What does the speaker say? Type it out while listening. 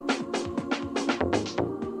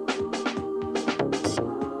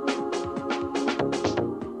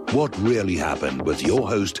What Really Happened with your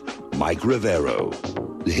host, Mike Rivero.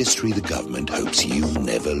 The history the government hopes you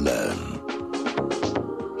never learn.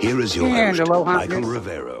 Here is your host, Michael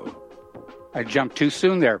Rivero. I jumped too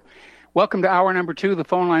soon there. Welcome to hour number 2. The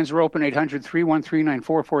phone lines are open,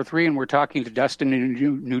 800-313-9443, and we're talking to Dustin in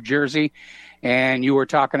New Jersey. And you were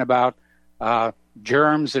talking about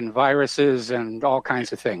germs and viruses and all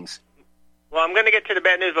kinds of things. Well, I'm going to get to the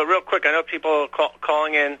bad news, but real quick, I know people are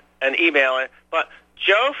calling in and emailing, but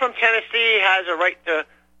Joe from Tennessee has a right to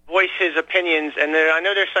voice his opinions, and I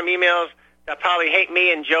know there's some emails that probably hate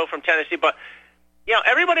me and Joe from Tennessee, but, you know,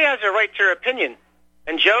 everybody has a right to their opinion,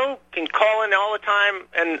 and Joe can call in all the time,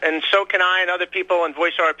 and so can I and other people, and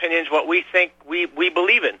voice our opinions, what we think we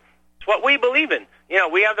believe in. It's what we believe in. You know,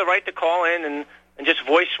 we have the right to call in and just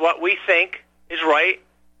voice what we think is right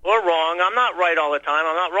or wrong. I'm not right all the time.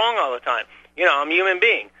 I'm not wrong all the time. You know, I'm a human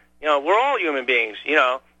being. You know, we're all human beings, you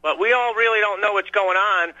know. But we all really don't know what's going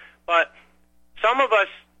on, but some of us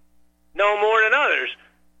know more than others.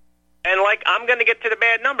 And, like, I'm going to get to the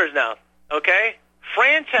bad numbers now, okay?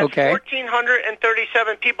 France has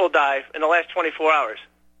 1,437 people die in the last 24 hours.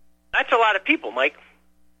 That's a lot of people, Mike.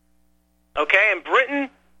 Okay, and Britain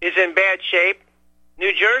is in bad shape.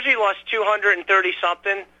 New Jersey lost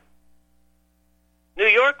 230-something. New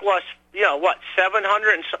York lost,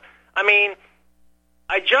 700 and so. I mean,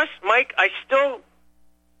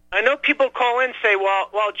 I know people call in and say, well,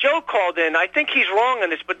 Joe called in. I think he's wrong on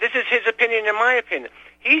this, but this is his opinion and my opinion.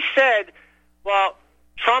 He said, well,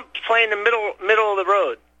 Trump's playing the middle of the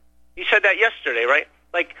road. He said that yesterday, right?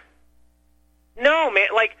 Like, no, man.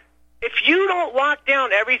 Like, if you don't lock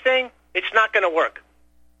down everything, it's not going to work.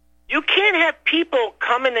 You can't have people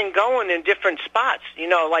coming and going in different spots. You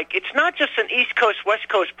know, like, it's not just an East Coast, West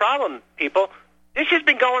Coast problem, people. This has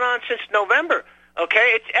been going on since November.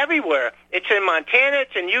 Okay, it's everywhere. It's in Montana,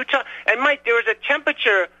 it's in Utah. And, Mike, there was a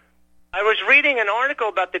temperature. I was reading an article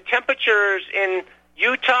about the temperatures in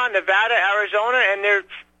Utah, Nevada, Arizona, and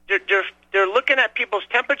they're looking at people's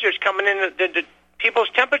temperatures coming in. The people's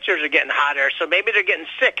temperatures are getting hotter, so maybe they're getting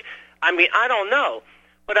sick. I mean, I don't know.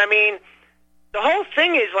 But, I mean, the whole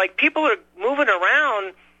thing is, like, people are moving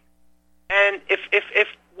around, and if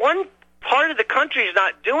one part of the country is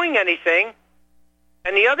not doing anything,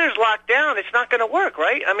 and the other's locked down, it's not going to work,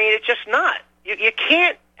 right? I mean, it's just not. You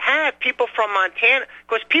can't have people from Montana,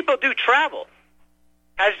 because people do travel.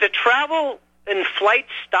 Has the travel and flights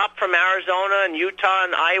stopped from Arizona and Utah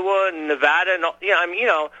and Iowa and Nevada and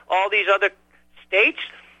all these other states?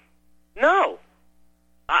 No.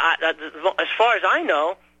 As far as I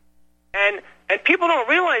know. And people don't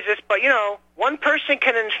realize this, but, one person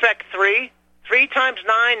can infect 3 times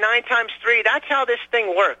 9, 9 times 3. That's how this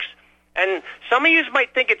thing works. And some of you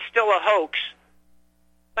might think it's still a hoax.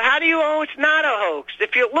 But how do you know it's not a hoax?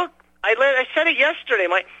 If you look, I said it yesterday,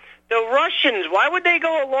 the Russians, why would they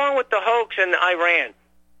go along with the hoax in Iran?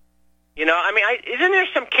 You know, I mean, isn't there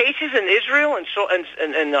some cases in Israel and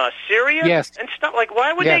Syria and stuff? Like,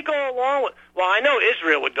 why would they go along with? Well, I know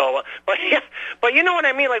Israel would go along, but you know what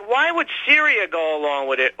I mean? Like, why would Syria go along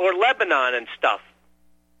with it, or Lebanon and stuff?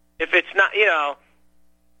 If it's not,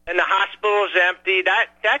 and the hospital is empty.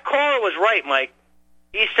 That caller was right, Mike.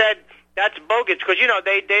 He said that's bogus because,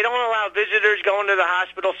 they don't allow visitors going to the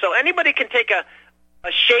hospital. So anybody can take a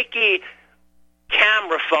shaky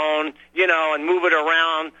camera phone, and move it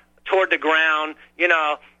around toward the ground,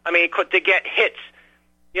 to get hits,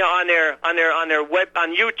 on their web,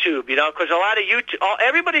 on YouTube, because a lot of YouTube,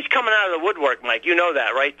 everybody's coming out of the woodwork, Mike. You know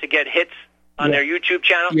that, right? To get hits on their YouTube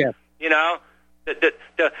channel. Yeah.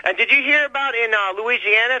 And did you hear about in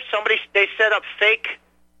Louisiana? They set up fake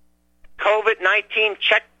COVID-19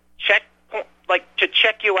 check, like to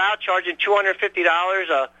check you out, charging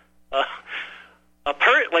 $250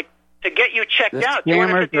 to get you checked out. The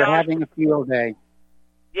scammers are having a field day.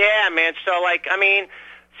 Yeah, man. So,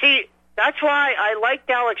 see, that's why I liked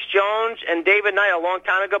Alex Jones and David Knight a long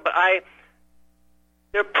time ago, but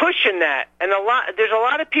they're pushing that, and there's a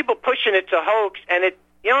lot of people pushing it's a hoax, and it.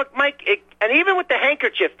 Mike, and even with the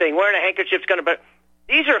handkerchief thing, wearing a handkerchief's going to be...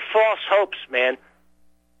 These are false hopes, man.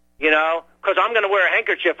 Because I'm going to wear a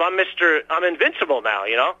handkerchief. I'm invincible now,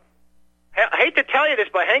 I hate to tell you this,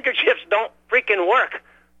 but handkerchiefs don't freaking work.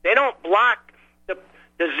 They don't block the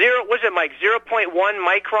 0.1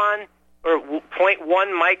 micron or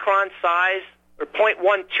 0.1 micron size or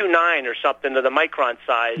 0.129 or something to the micron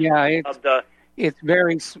size. Yeah, it's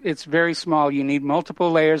very small. You need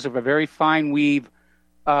multiple layers of a very fine weave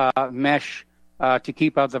mesh to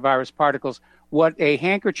keep out the virus particles. What a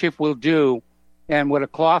handkerchief will do and what a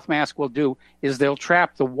cloth mask will do is they'll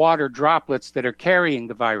trap the water droplets that are carrying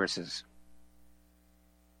the viruses.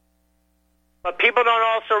 But people don't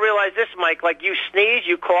also realize this, Mike. Like, you sneeze,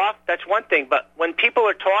 you cough, that's one thing. But when people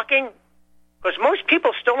are talking, because most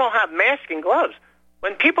people still don't have masks and gloves.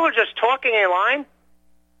 When people are just talking in line,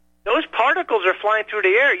 those particles are flying through the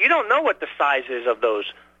air. You don't know what the size is of those.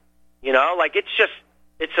 You know, like,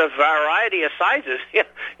 it's a variety of sizes.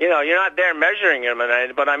 You know, you're not there measuring them.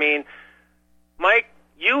 But, I mean, Mike,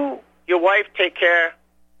 you, your wife, take care.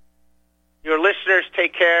 Your listeners,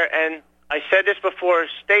 take care. And I said this before,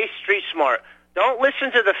 stay street smart. Don't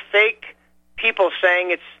listen to the fake people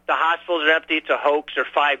saying the hospitals are empty, it's a hoax, or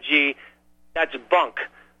 5G. That's bunk.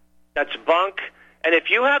 That's bunk. And if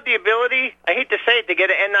you have the ability, I hate to say it, to get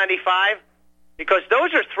an N95, because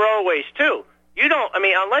those are throwaways too. You don't, I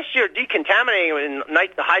mean, unless you're decontaminating in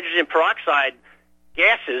the hydrogen peroxide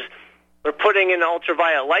gases or putting in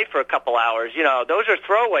ultraviolet light for a couple hours, you know, those are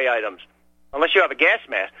throwaway items, unless you have a gas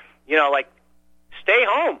mask. You know, like, stay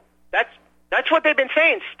home. That's what they've been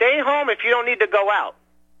saying. Stay home if you don't need to go out.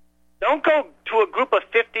 Don't go to a group of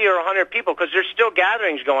 50 or 100 people, because there's still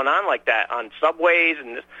gatherings going on like that on subways.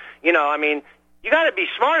 And, you know, I mean, you got to be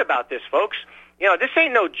smart about this, folks. You know, this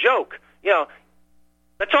ain't no joke. You know,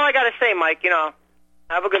 that's all I got to say, Mike. You know,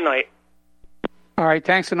 have a good night. All right.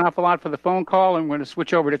 Thanks an awful lot for the phone call. And we're going to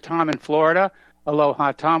switch over to Tom in Florida.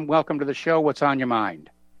 Aloha, Tom. Welcome to the show. What's on your mind?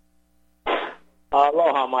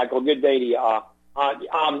 Aloha, Michael. Good day to you.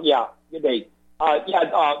 Yeah, good day.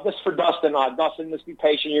 This is for Dustin. Dustin, just be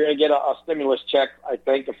patient. You're going to get a stimulus check, I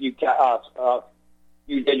think, if you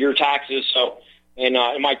did your taxes. So, and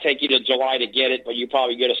it might take you to July to get it, but you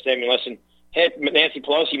probably get a stimulus. And Nancy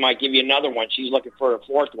Pelosi might give you another one. She's looking for a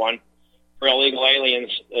fourth one for illegal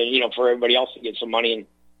aliens, you know, for everybody else to get some money.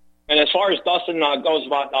 And as far as Dustin goes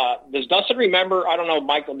about, does Dustin remember? I don't know,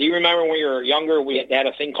 Michael. Do you remember when we were younger? We had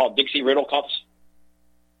a thing called Dixie Riddle Cups.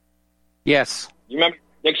 Yes. You remember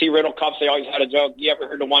Dixie Riddle Cups? They always had a joke. You ever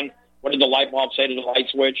heard the one, what did the light bulb say to the light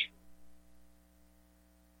switch?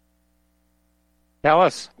 Tell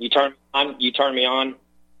us. You turn me on.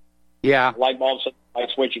 Yeah. Light bulb said light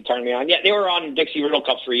switch, you turn me on. Yeah, they were on Dixie Riddle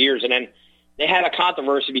Cups for years, and then they had a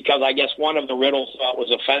controversy because I guess one of the riddles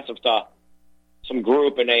was offensive to some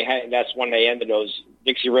group, and that's when they ended those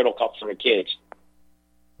Dixie Riddle Cups for the kids.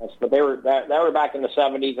 But they were back in the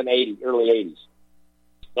 70s and 80s, early 80s.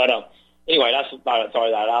 But anyway, that's about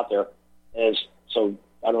throwing that out there. So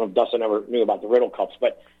I don't know if Dustin ever knew about the Riddle Cups,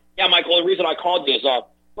 but yeah, Michael, the reason I called you is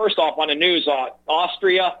first off on the news,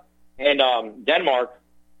 Austria and Denmark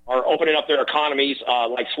are opening up their economies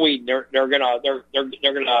like Sweden. They're gonna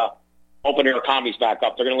open their economies back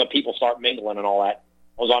up. They're gonna let people start mingling and all that.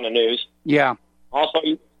 It was on the news. Yeah. Also,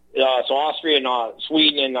 so Austria and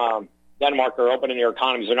Sweden and Denmark are opening their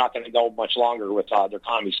economies. They're not going to go much longer with their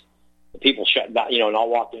economies. The people shut down, you know, not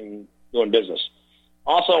walking, doing business.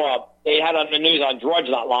 Also, they had on the news on Drudge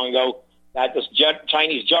not long ago that this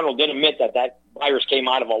Chinese general did admit that virus came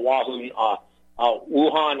out of a Wuhan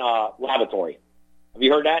laboratory. Have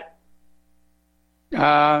you heard that?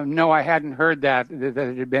 No, I hadn't heard that it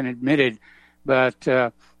had been admitted, but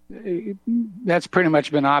that's pretty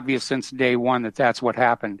much been obvious since day one that's what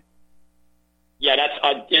happened. Yeah,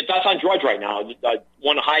 that's on Drudge right now.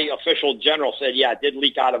 One high official general said, yeah, it did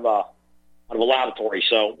leak out of a laboratory.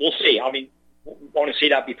 So we'll see. I mean, want to see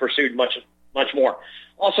that be pursued much more.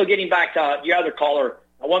 Also, getting back to the other caller,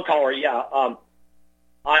 one caller, yeah.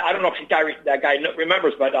 I don't know if that guy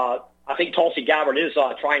remembers, but I think Tulsi Gabbard is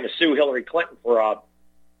trying to sue Hillary Clinton for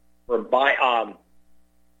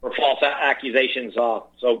false accusations.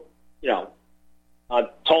 So you know,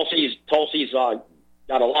 Tulsi's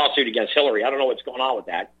got a lawsuit against Hillary. I don't know what's going on with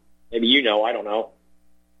that. Maybe you know. I don't know.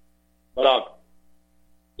 But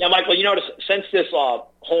yeah, Michael, you notice since this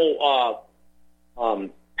whole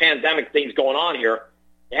pandemic thing's going on here,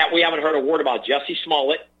 we haven't heard a word about Jussie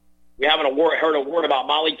Smollett. We haven't heard a word about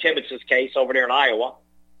Molly Tibbetts' case over there in Iowa.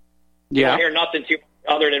 Yeah. I don't hear nothing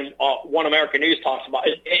other than One American News talks about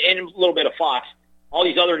it, and a little bit of Fox. All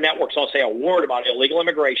these other networks don't say a word about illegal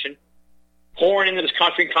immigration, pouring into this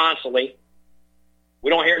country constantly. We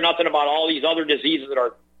don't hear nothing about all these other diseases that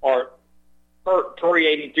are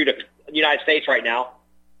permeating through the United States right now.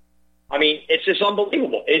 I mean, it's just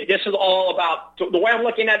unbelievable. This is all about, the way I'm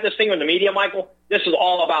looking at this thing in the media, Michael, this is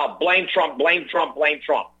all about blame Trump, blame Trump, blame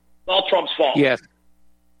Trump. It's all Trump's fault. Yes.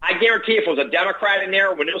 I guarantee if it was a Democrat in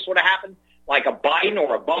there when this would have happened, like a Biden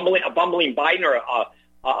or a bumbling Biden or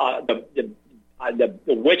the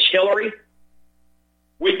witch Hillary,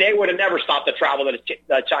 they would have never stopped the travel of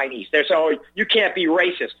the Chinese. They're so, you can't be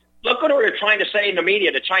racist. Look what they're trying to say in the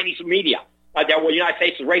media, the Chinese media, that the United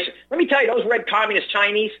States is racist. Let me tell you, those red communist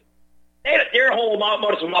Chinese, their whole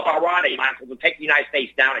modus operandi, Michael, to take the United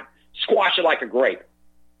States down and squash it like a grape.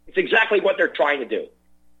 It's exactly what they're trying to do.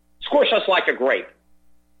 Squish us like a grape.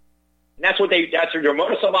 And that's their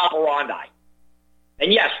modus operandi.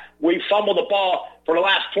 And yes, we fumbled the ball for the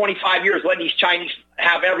last 25 years, letting these Chinese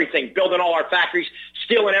have everything, building all our factories,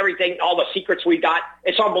 stealing everything, all the secrets we got.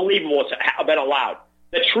 It's unbelievable it's been allowed.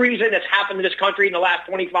 The treason that's happened in this country in the last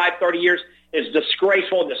 25, 30 years is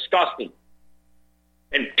disgraceful and disgusting.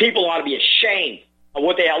 And people ought to be ashamed of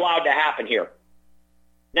what they allowed to happen here.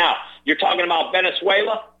 Now, you're talking about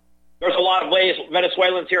Venezuela. There's a lot of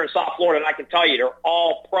Venezuelans here in South Florida, and I can tell you they're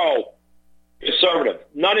all pro-conservative.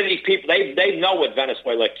 None of these people, they know what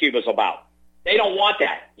Venezuela, Cuba's about. They don't want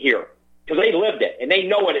that here because they lived it, and they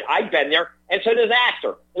know it. I've been there, and it's a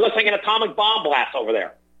disaster. It looks like an atomic bomb blast over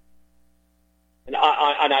there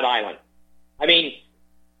on that island. I mean,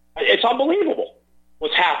 it's unbelievable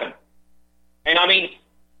what's happened. And, I mean,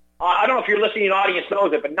 I don't know if your listening audience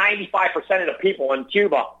knows it, but 95% of the people in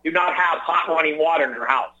Cuba do not have hot running water in their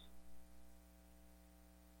house.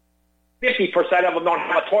 50% of them don't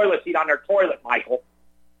have a toilet seat on their toilet, Michael.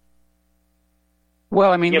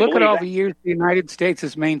 Well, I mean, look at all the years the United States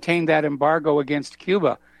has maintained that embargo against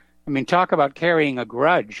Cuba. I mean, talk about carrying a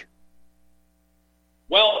grudge.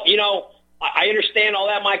 Well, you know, I understand all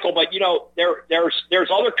that, Michael, but, you know, there's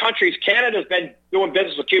other countries. Canada's been doing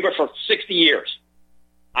business with Cuba for 60 years.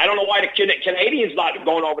 I don't know why the Canadians not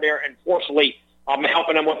going over there and forcefully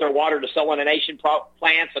helping them with their water desalination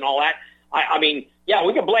plants and all that. I mean, yeah,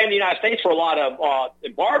 we can blame the United States for a lot of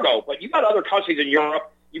embargo, but you got other countries in Europe.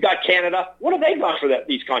 You got Canada. What have they done for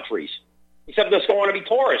these countries? Except just going to be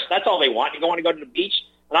tourists. That's all they want. They want to go to the beach,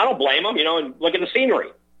 and I don't blame them, you know, and look at the scenery.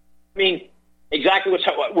 I mean, exactly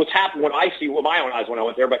what's happened when I see with my own eyes when I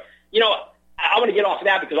went there. But, you know, I want to get off of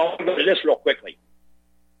that because I want to go to this real quickly.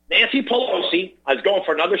 Nancy Pelosi is going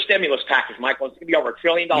for another stimulus package, Michael. It's going to be over $1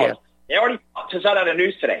 trillion. Yeah. They already said that on the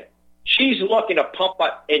news today. She's looking to pump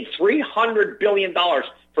up in $300 billion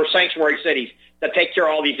for sanctuary cities to take care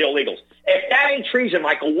of all these illegals. If that ain't treason,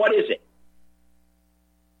 Michael, what is it?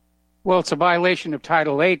 Well, it's a violation of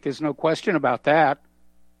Title VIII. There's no question about that.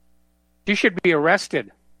 She should be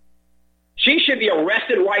arrested. She should be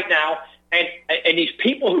arrested right now. And these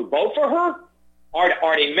people who vote for her,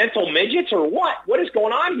 are they mental midgets or what? What is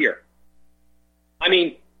going on here? I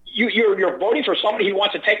mean, you're voting for somebody who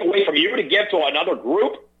wants to take away from you to give to another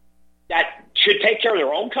group that should take care of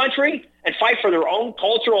their own country and fight for their own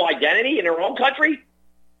cultural identity in their own country?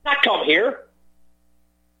 Not come here.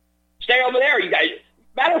 Stay over there, you guys.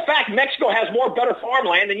 Matter of fact, Mexico has more better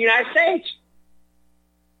farmland than the United States.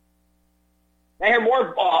 They have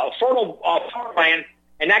more fertile farmland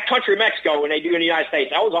in that country, Mexico, than they do in the United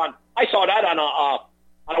States. I saw that on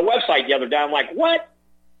a website the other day. I'm like, what?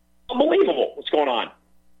 Unbelievable what's going on.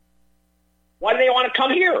 Why do they want to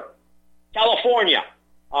come here? California,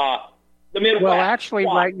 the Midwest. Well, actually,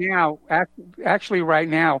 right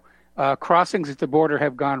now, crossings at the border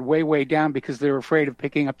have gone way, way down because they're afraid of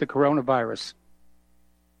picking up the coronavirus.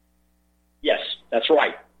 Yes, that's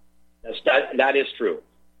right. That is true.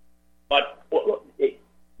 But,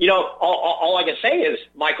 you know, all I can say is,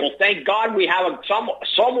 Michael, thank God we have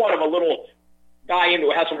somewhat of a little guy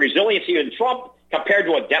who has some resiliency in Trump compared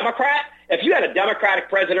to a Democrat. If you had a Democratic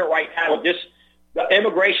president right now with the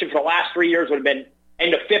immigration for the last 3 years would have been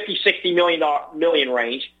in the $50-60 million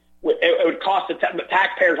range. It would cost the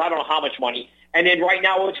taxpayers I don't know how much money. And then right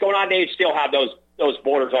now what's going on, they still have those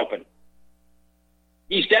borders open.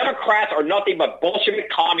 These Democrats are nothing but Bolshevik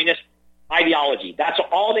communist ideology. That's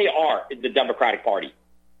all they are in the Democratic Party.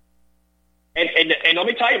 And let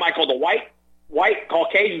me tell you, Michael, the white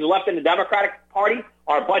Caucasians left in the Democratic Party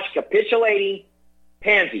are a bunch of capitulating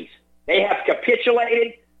pansies. They have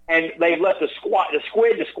capitulated, and they've let the squad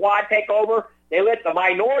take over. They let the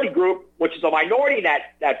minority group, which is a minority in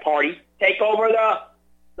that party, take over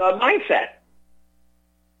the mindset.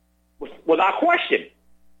 Without question.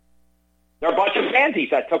 They're a bunch of pansies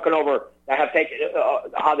that took it over, that have taken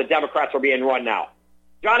how the Democrats are being run now.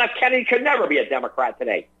 John F. Kennedy could never be a Democrat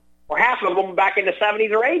today, or half of them back in the 70s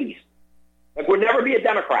or 80s. It would never be a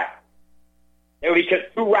Democrat. They would be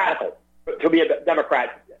too radical to be a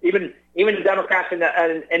Democrat. Even the Democrats in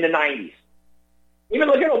the 90s. Even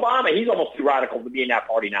look at Obama; he's almost too radical to be in that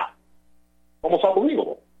party now. Almost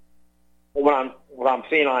unbelievable. What I'm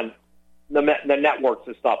seeing on the networks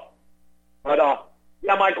and stuff. But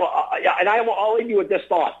yeah, Michael, and I'll leave you with this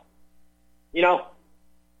thought. You know,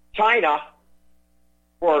 China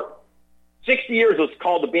for 60 years was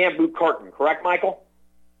called the bamboo curtain. Correct, Michael?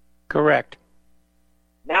 Correct.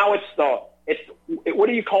 Now it's what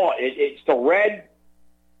do you call it? It's the Red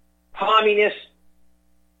Communist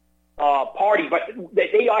Party, but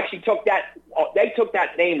they actually took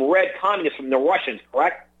that name Red Communist from the Russians,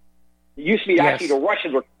 correct? It used to be actually the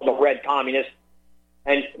Russians were called the Red Communists,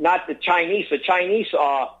 and not the Chinese. The Chinese,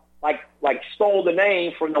 like stole the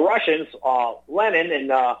name from the Russians, Lenin, and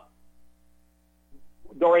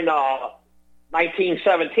during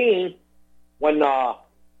 1917, when the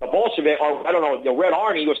Bolshevik, or I don't know, the Red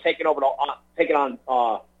Army was taking on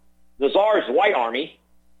the Tsar's White Army,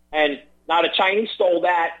 and now the Chinese stole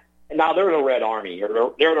that, and now they're the Red Army,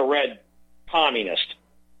 or they're the Red Communist.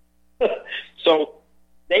 So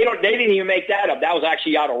they didn't even make that up. That was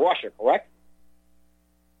actually out of Russia, correct?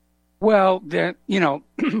 Well,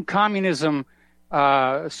 communism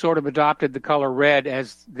sort of adopted the color red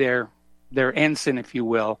as their ensign, if you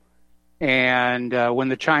will. And when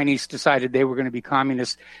the Chinese decided they were going to be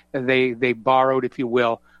communists, they borrowed, if you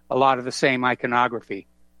will, a lot of the same iconography.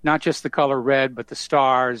 Not just the color red, but the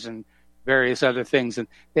stars and various other things. And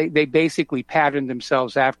they basically patterned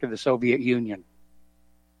themselves after the Soviet Union.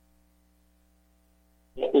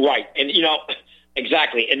 Right. And,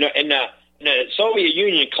 exactly. And the Soviet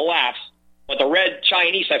Union collapsed, but the Red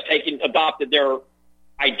Chinese have adopted their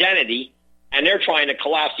identity, and they're trying to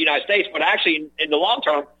collapse the United States. But actually, in the long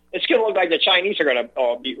term, it's going to look like the Chinese are going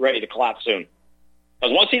to be ready to collapse soon.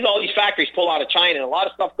 Because once all these factories pull out of China, and a lot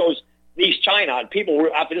of stuff leaves China, and people,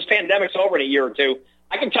 after this pandemic's over in a year or two,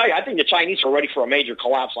 I can tell you, I think the Chinese are ready for a major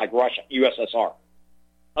collapse like Russia, USSR.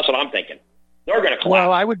 That's what I'm thinking. They're going to collapse.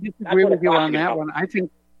 Well, I would disagree with you on that one.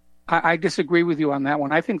 I disagree with you on that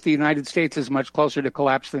one. I think the United States is much closer to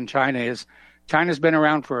collapse than China is. China's been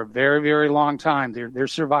around for a very, very long time. They're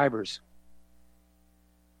survivors.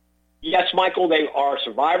 Yes, Michael, they are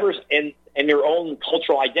survivors in their own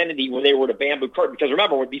cultural identity when they were the bamboo curtain. Because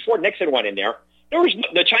remember, before Nixon went in there was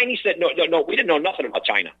the Chinese said, no, we didn't know nothing about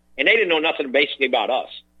China. And they didn't know nothing basically about us.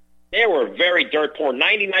 They were very dirt poor.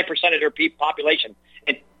 99% of their population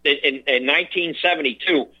in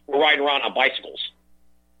 1972 were riding around on bicycles.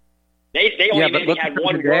 They only had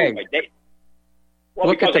one roadway.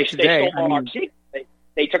 Because they stole all our secrets.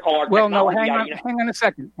 They took all our technology. Well, no, hang on a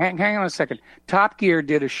second. Hang on a second. Top Gear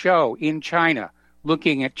did a show in China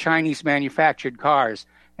looking at Chinese manufactured cars,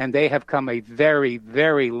 and they have come a very,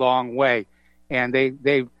 very long way. And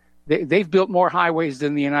they've built more highways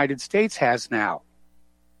than the United States has now.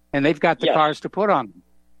 And they've got the cars to put on them.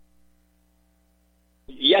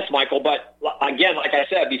 Yes, Michael, but again, like I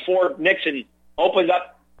said, before Nixon opened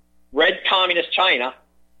up Red Communist China,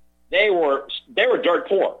 they were dirt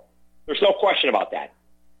poor. There's no question about that.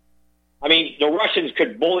 I mean, the Russians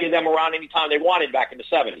could bully them around anytime they wanted back in the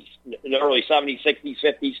 70s, in the early 70s, 60s,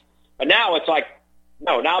 50s. But now it's like,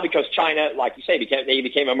 no, now because China, like you say, they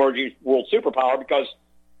became an emerging world superpower because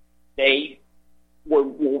they were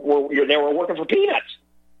working for peanuts.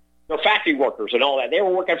 They're factory workers and all that. They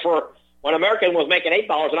were working for, when American was making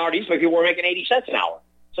 $8 an hour, these people were making 80 cents an hour.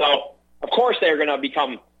 So, of course, they're going to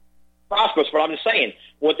become prosperous. But I'm just saying,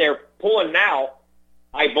 what they're pulling now,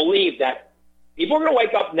 I believe that people are going to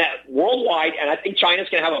wake up worldwide, and I think China's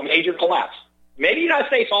going to have a major collapse. Maybe the United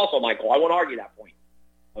States also, Michael. I won't argue that point.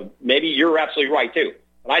 Maybe you're absolutely right, too.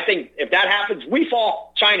 But I think if that happens, we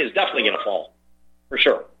fall, China's definitely going to fall, for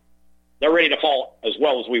sure. They're ready to fall as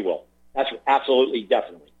well as we will. That's absolutely,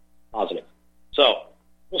 definitely positive. So,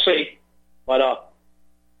 we'll see. But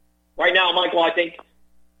right now, Michael, I think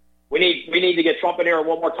we need to get Trump in here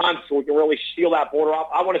one more time so we can really seal that border off.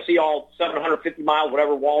 I want to see all 750 miles,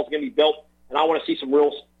 whatever wall is going to be built, and I want to see some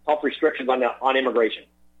real tough restrictions on immigration.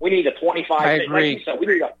 We need a 25. I agree. Like you said,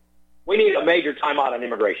 we need a major timeout on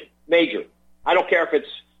immigration. Major. I don't care if it's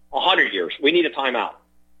 100 years. We need a timeout.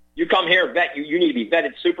 You come here, vet. You need to be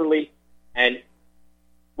vetted superly, and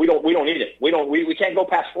we don't need it. We can't go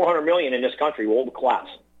past 400 million in this country. We'll collapse.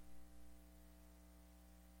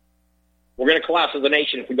 We're going to collapse as a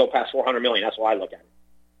nation if we go past 400 million. That's why I look at it.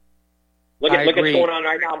 Look at what's going on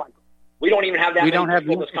right now, Michael. We don't even have that. We don't have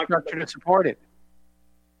the infrastructure to support it.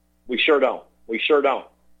 We sure don't.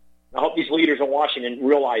 I hope these leaders in Washington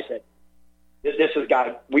realize that this has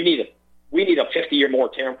got. We need a 50-year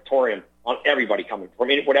moratorium on everybody coming from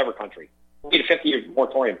whatever country. We need a 50-year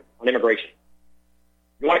moratorium on immigration.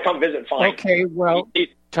 You want to come visit? Fine. Okay. Well,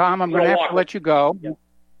 Tom, I'm going to have to let you go. Yeah.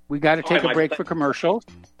 We got to take a break for commercials.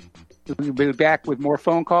 We'll be back with more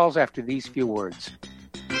phone calls after these few words.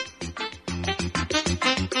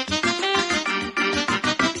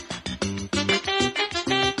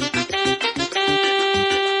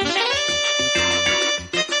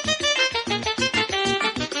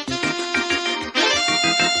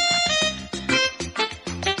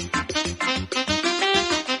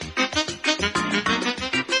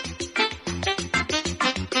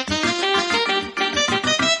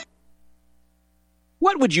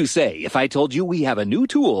 would you say if I told you we have a new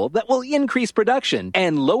tool that will increase production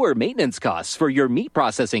and lower maintenance costs for your meat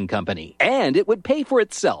processing company? And it would pay for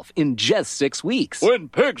itself in just 6 weeks. When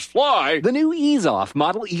pigs fly! The new Ease Off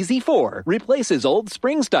Model Easy 4 replaces old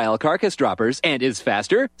spring-style carcass droppers and is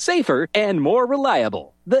faster, safer, and more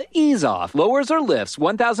reliable. The Ease Off lowers or lifts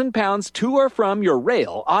 1,000 pounds to or from your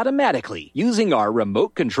rail automatically using our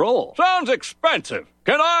remote control. Sounds expensive.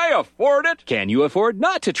 Can I afford it? Can you afford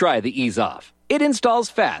not to try the Ease Off? It installs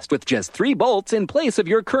fast with just 3 bolts in place of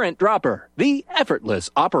your current dropper. The effortless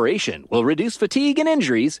operation will reduce fatigue and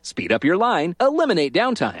injuries, speed up your line, eliminate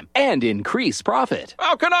downtime, and increase profit.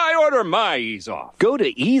 How can I order my Ease Off? Go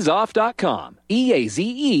to easeoff.com,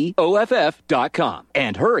 EAZEOFF.com,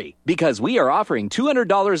 and hurry, because we are offering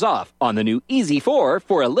 $200 off on the new Easy 4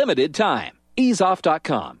 for a limited time.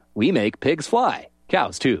 Easeoff.com. We make pigs fly.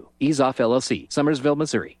 Cows, too. Ease Off LLC, Summersville,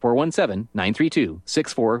 Missouri,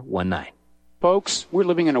 417-932-6419. Folks, we're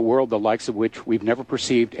living in a world the likes of which we've never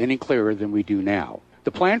perceived any clearer than we do now.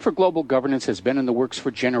 The plan for global governance has been in the works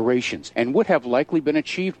for generations and would have likely been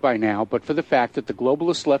achieved by now but for the fact that the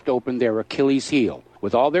globalists left open their Achilles heel.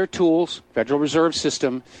 With all their tools, Federal Reserve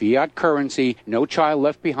System, fiat currency, no child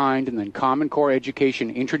left behind, and then Common Core education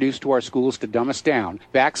introduced to our schools to dumb us down,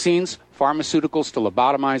 vaccines, pharmaceuticals to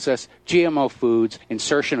lobotomize us, GMO foods,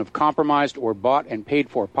 insertion of compromised or bought and paid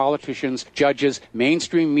for politicians, judges,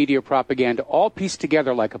 mainstream media propaganda, all pieced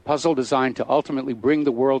together like a puzzle designed to ultimately bring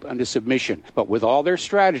the world under submission. But with all their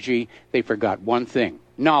strategy, they forgot one thing: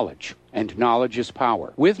 knowledge. And knowledge is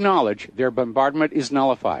power. With knowledge, their bombardment is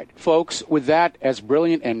nullified. Folks, with that, as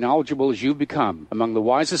brilliant and knowledgeable as you've become, among the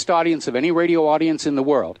wisest audience of any radio audience in the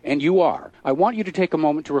world, and you are, I want you to take a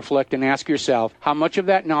moment to reflect and ask yourself, how much of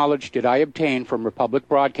that knowledge did I obtain from Republic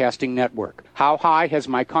Broadcasting Network? How high has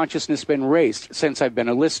my consciousness been raised since I've been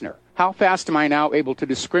a listener? How fast am I now able to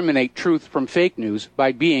discriminate truth from fake news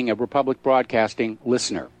by being a Republic Broadcasting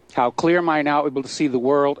listener? How clear am I now able to see the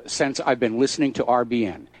world since I've been listening to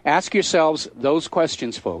RBN? Ask yourselves those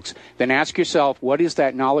questions, folks. Then ask yourself, what is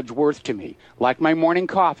that knowledge worth to me? Like my morning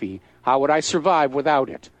coffee, how would I survive without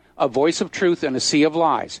it? A voice of truth in a sea of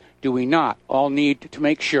lies. Do we not all need to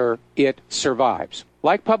make sure it survives?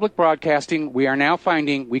 Like public broadcasting, we are now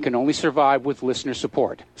finding we can only survive with listener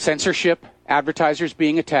support. Censorship, advertisers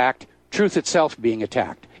being attacked, truth itself being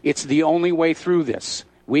attacked. It's the only way through this.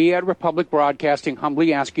 We at Republic Broadcasting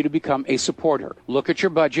humbly ask you to become a supporter. Look at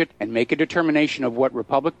your budget and make a determination of what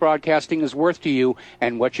Republic Broadcasting is worth to you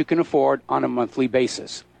and what you can afford on a monthly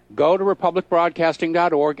basis. Go to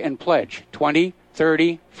republicbroadcasting.org and pledge $20,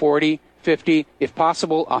 $30, $40, $50, if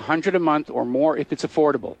possible, $100 a month or more if it's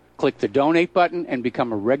affordable. Click the donate button and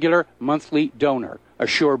become a regular monthly donor.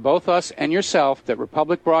 Assure both us and yourself that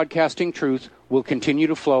Republic Broadcasting truth will continue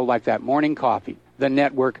to flow like that morning coffee. The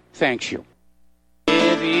network thanks you.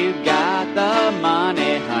 If you got the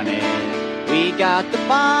money, honey, we got the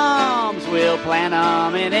bombs. We'll plant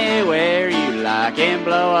 'em anywhere you like and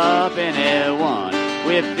blow up anyone.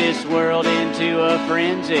 Whip this world into a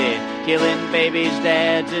frenzy, killing babies,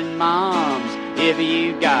 dads, and moms. If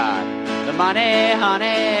you got the money,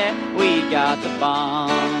 honey, we got the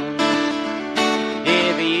bombs.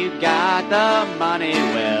 If you got the money,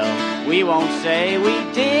 well, we won't say we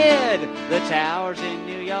did. The towers in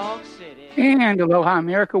New York City. And aloha,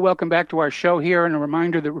 America. Welcome back to our show here. And a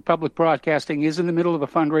reminder that Republic Broadcasting is in the middle of a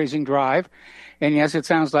fundraising drive. And yes, it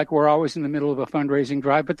sounds like we're always in the middle of a fundraising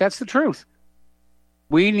drive, but that's the truth.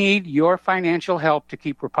 We need your financial help to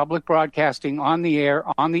keep Republic Broadcasting on the air,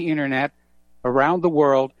 on the internet, around the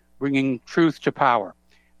world, bringing truth to power.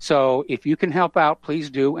 So if you can help out, please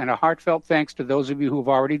do. And a heartfelt thanks to those of you who have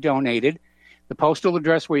already donated. The postal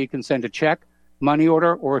address where you can send a check, money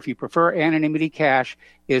order, or if you prefer anonymity cash,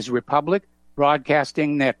 is Republic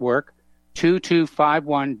Broadcasting Network,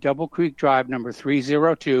 2251 Double Creek Drive, number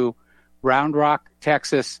 302, Round Rock,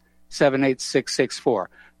 Texas, 78664.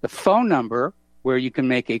 The phone number where you can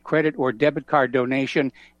make a credit or debit card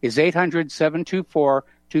donation is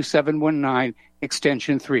 800-724-2719,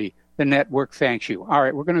 extension 3. The network thanks you. All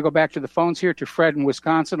right, we're going to go back to the phones here to Fred in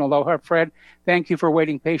Wisconsin. Aloha, Fred. Thank you for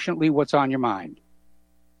waiting patiently. What's on your mind?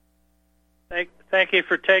 Thank you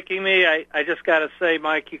for taking me. I just got to say,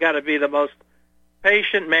 Mike, you got to be the most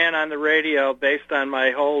patient man on the radio based on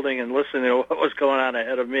my holding and listening to what was going on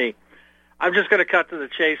ahead of me. I'm just going to cut to the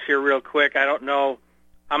chase here real quick. I don't know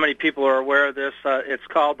how many people are aware of this. It's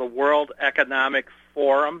called the World Economic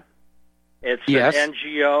Forum. It's an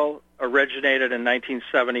NGO originated in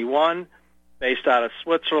 1971, based out of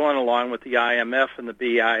Switzerland, along with the IMF and the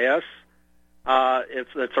BIS.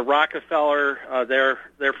 It's a Rockefeller.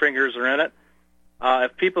 Their fingers are in it.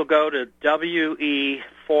 If people go to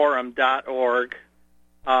weforum.org,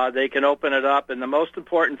 they can open it up. And the most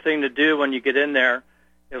important thing to do when you get in there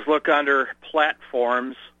is look under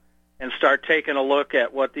platforms and start taking a look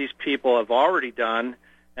at what these people have already done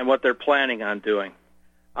and what they're planning on doing.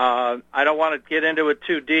 I don't want to get into it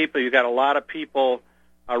too deep, but you've got a lot of people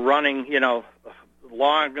running,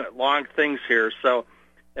 long things here. So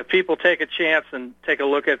if people take a chance and take a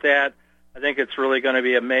look at that, I think it's really going to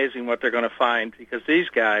be amazing what they're going to find, because these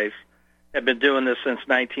guys have been doing this since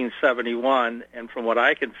 1971, and from what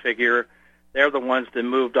I can figure, they're the ones that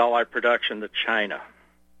moved all our production to China.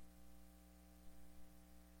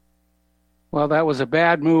 Well, that was a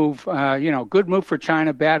bad move. Good move for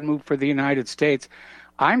China, bad move for the United States.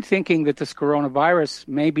 I'm thinking that this coronavirus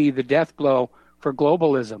may be the death blow for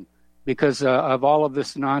globalism, because of all of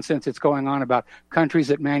this nonsense that's going on about countries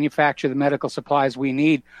that manufacture the medical supplies we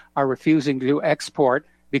need are refusing to export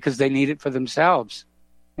because they need it for themselves.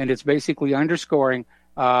 And it's basically underscoring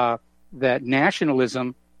that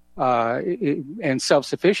nationalism and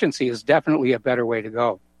self-sufficiency is definitely a better way to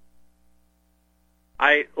go.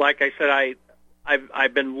 Like I said,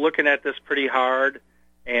 I've been looking at this pretty hard,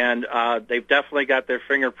 and they've definitely got their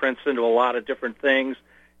fingerprints into a lot of different things.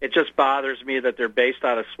 It just bothers me that they're based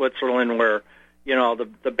out of Switzerland, where, the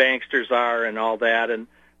banksters are and all that, and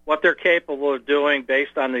what they're capable of doing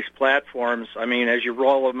based on these platforms. I mean, as you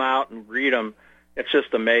roll them out and read them, it's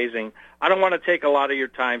just amazing. I don't want to take a lot of your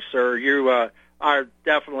time, sir. You are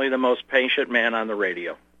definitely the most patient man on the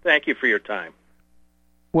radio. Thank you for your time.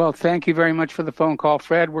 Well, thank you very much for the phone call,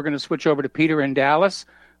 Fred. We're going to switch over to Peter in Dallas.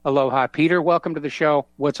 Aloha, Peter. Welcome to the show.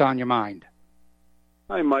 What's on your mind?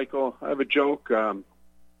 Hi, Michael. I have a joke.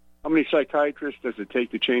 How many psychiatrists does it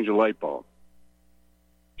take to change a light bulb?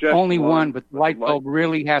 Just only one, but the light bulb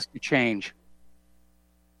really has to change.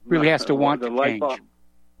 Really has to want to change. The light bulb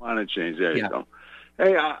want to change. There you go.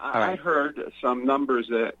 Hey, I heard some numbers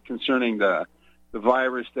concerning the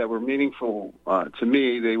virus that were meaningful to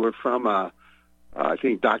me. They were from, I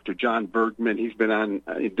think, Dr. John Bergman. He's been on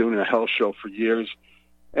doing a health show for years.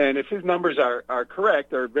 And if his numbers are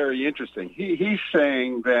correct, they're very interesting. He's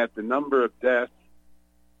saying that the number of deaths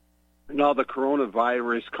in all the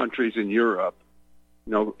coronavirus countries in Europe,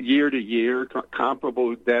 year to year,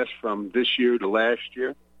 comparable deaths from this year to last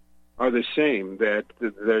year, are the same. That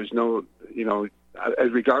there's no,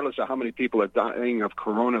 regardless of how many people are dying of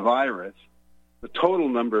coronavirus, the total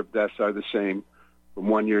number of deaths are the same from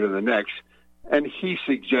one year to the next. And he's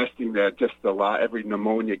suggesting that just every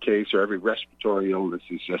pneumonia case or every respiratory illness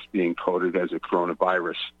is just being coded as a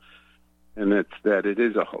coronavirus, and that it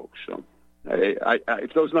is a hoax. So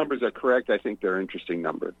if those numbers are correct, I think they're interesting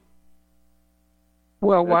numbers.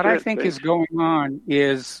 Well, what I think is going on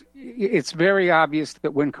is it's very obvious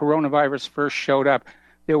that when coronavirus first showed up,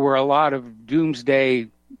 there were a lot of doomsday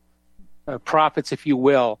prophets, if you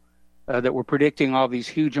will, that were predicting all these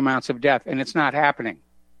huge amounts of death, and it's not happening.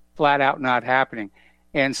 Flat out not happening.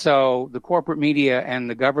 And so the corporate media and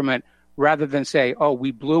the government, rather than say, oh,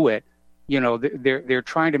 we blew it, they're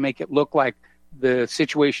trying to make it look like the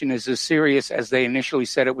situation is as serious as they initially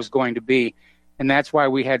said it was going to be. And that's why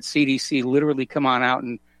we had CDC literally come on out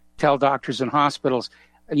and tell doctors and hospitals,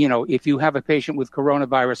 if you have a patient with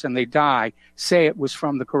coronavirus and they die, say it was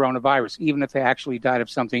from the coronavirus, even if they actually died of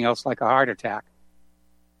something else like a heart attack.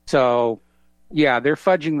 So, yeah, they're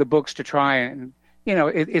fudging the books to try and,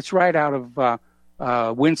 it's right out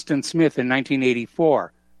of Winston Smith in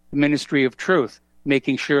 1984, the Ministry of Truth,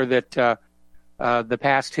 making sure that the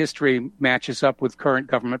past history matches up with current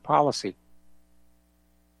government policy.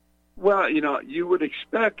 Well, you would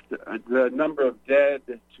expect the number of dead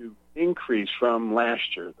to increase from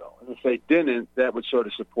last year, though. And if they didn't, that would sort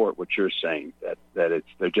of support what you're saying, that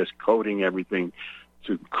they're just coding everything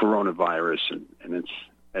to coronavirus and it's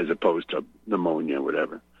as opposed to pneumonia or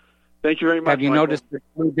whatever. Thank you very much. Have you Michael. noticed that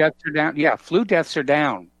flu deaths are down? Yeah, flu deaths are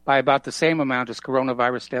down by about the same amount as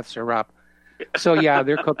coronavirus deaths are up. So, yeah,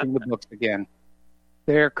 they're cooking the books again.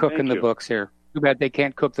 They're cooking the books here. Too bad they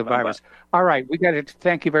can't cook the virus. All right, we got to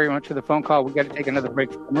thank you very much for the phone call. We got to take another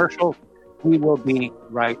break for commercial. We will be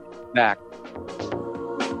right back.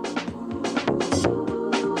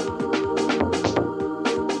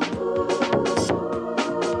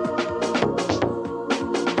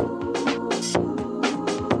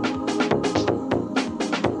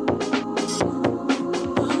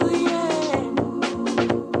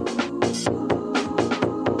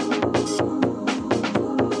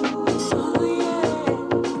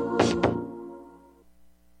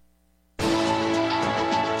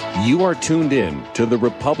 You are tuned in to the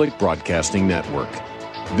Republic Broadcasting Network.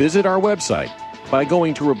 Visit our website by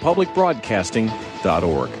going to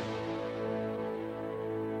republicbroadcasting.org.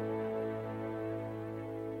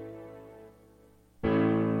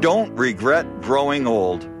 Don't regret growing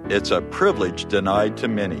old. It's a privilege denied to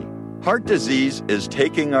many. Heart disease is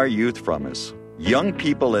taking our youth from us. Young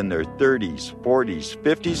people in their 30s, 40s,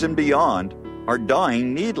 50s, and beyond are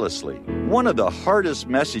dying needlessly. One of the hardest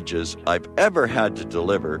messages I've ever had to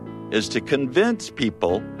deliver is to convince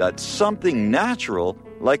people that something natural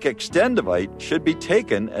like Extendivite should be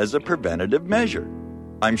taken as a preventative measure.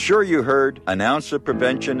 I'm sure you heard an ounce of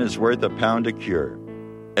prevention is worth a pound of cure.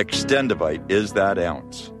 Extendivite is that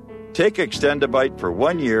ounce. Take Extendivite for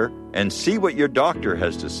 1 year and see what your doctor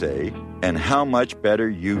has to say and how much better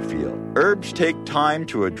you feel. Herbs take time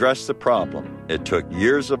to address the problem. It took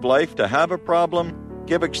years of life to have a problem.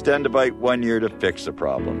 Give Extendivite 1 year to fix the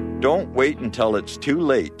problem. Don't wait until it's too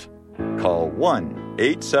late. Call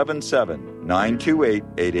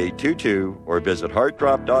 1-877-928-8822 or visit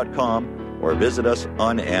heartdrop.com or visit us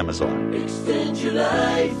on Amazon. Extend your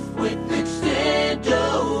life with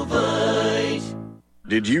Extendovite.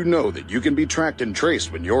 Did you know that you can be tracked and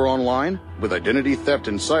traced when you're online? With identity theft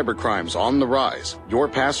and cybercrimes on the rise, your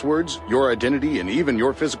passwords, your identity, and even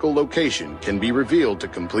your physical location can be revealed to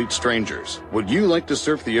complete strangers. Would you like to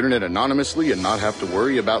surf the internet anonymously and not have to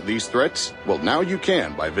worry about these threats? Well, now you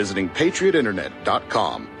can by visiting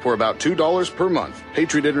patriotinternet.com. For about $2 per month,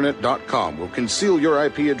 patriotinternet.com will conceal your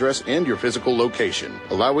IP address and your physical location,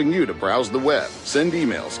 allowing you to browse the web, send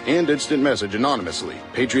emails, and instant message anonymously.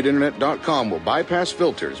 patriotinternet.com will bypass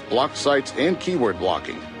filters, block sites, and keyword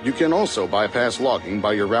blocking. You can also bypass logging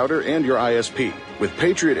by your router and your ISP. With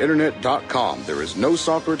patriotinternet.com, there is no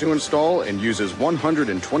software to install and uses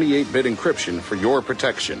 128-bit encryption for your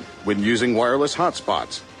protection. When using wireless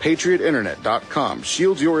hotspots, patriotinternet.com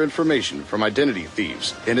shields your information from identity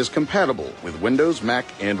thieves and is compatible with Windows, Mac,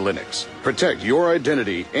 and Linux. Protect your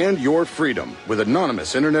identity and your freedom with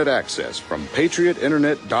anonymous internet access from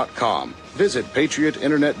patriotinternet.com. Visit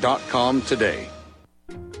patriotinternet.com today.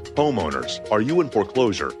 Homeowners, are you in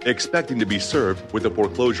foreclosure, expecting to be served with a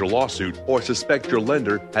foreclosure lawsuit, or suspect your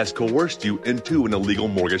lender has coerced you into an illegal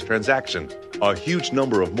mortgage transaction? A huge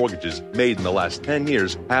number of mortgages made in the last 10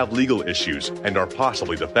 years have legal issues and are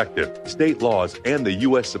possibly defective. State laws and the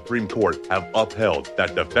U.S. Supreme Court have upheld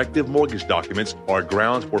that defective mortgage documents are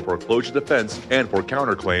grounds for foreclosure defense and for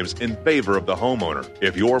counterclaims in favor of the homeowner.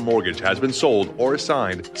 If your mortgage has been sold or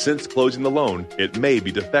assigned since closing the loan, it may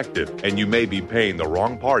be defective and you may be paying the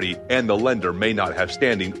wrong party, and the lender may not have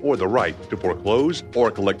standing or the right to foreclose or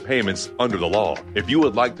collect payments under the law. If you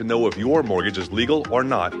would like to know if your mortgage is legal or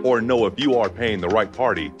not, or know if you are paying the right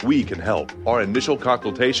party, we can help. Our initial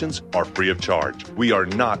consultations are free of charge. We are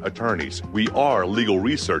not attorneys. We are legal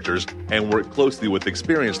researchers and work closely with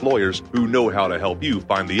experienced lawyers who know how to help you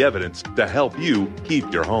find the evidence to help you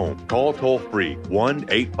keep your home. Call toll-free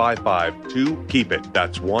 1-855-2-KEEP-IT.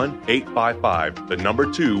 That's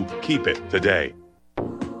 1-855-2-KEEP-IT today.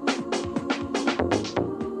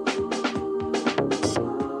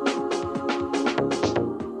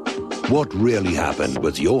 What really happened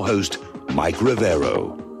with your host, Mike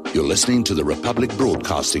Rivero. You're listening to the Republic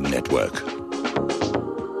Broadcasting Network.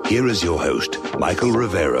 Here is your host, Michael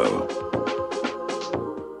Rivero.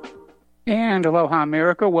 And aloha,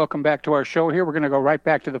 America. Welcome back to our show here. We're going to go right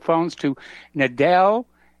back to the phones to Nadell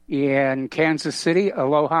in Kansas City.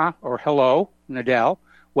 Aloha, or hello, Nadell.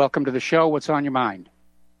 Welcome to the show. What's on your mind?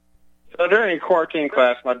 So during quarantine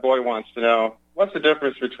class, my boy wants to know, what's the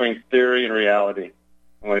difference between theory and reality?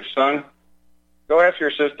 I'm like, son, go ask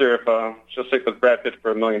your sister if she'll sleep with Brad Pitt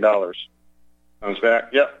for $1 million. Comes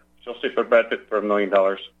back, yep, she'll sleep with Brad Pitt for $1 million.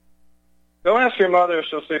 Go ask your mother if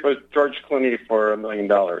she'll sleep with George Clooney for $1 million.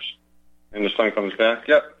 And the son comes back,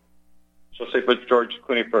 yep, she'll sleep with George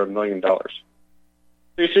Clooney for $1 million. So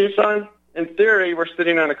you see, son, in theory, we're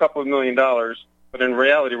sitting on a couple of $1 million, but in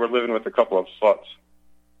reality, we're living with a couple of sluts.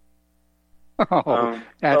 Oh,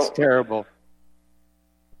 that's terrible.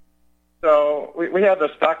 So we have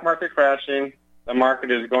the stock market crashing. The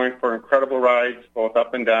market is going for incredible rides, both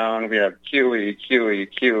up and down. We have QE.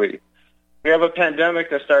 We have a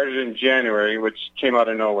pandemic that started in January, which came out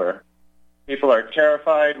of nowhere. People are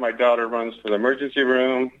terrified. My daughter runs to the emergency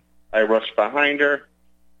room. I rush behind her,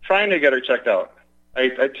 trying to get her checked out.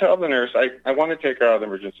 I tell the nurse, I want to take her out of the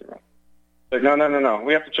emergency room. Like, no.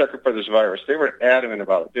 We have to check her for this virus. They were adamant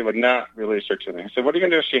about it. They would not release her to me. I said, what are you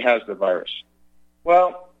going to do if she has the virus?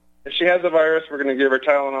 Well, if she has the virus, we're going to give her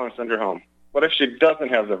Tylenol and send her home. What if she doesn't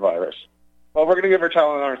have the virus? Well, we're going to give her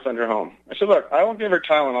Tylenol and send her home. I said, look, I won't give her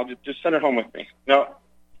Tylenol. Just send her home with me. No.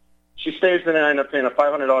 She stays in and I end up paying a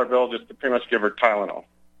 $500 bill just to pretty much give her Tylenol.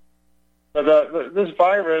 So this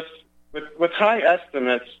virus, with high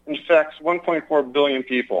estimates, infects 1.4 billion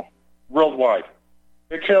people worldwide.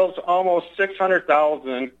 It kills almost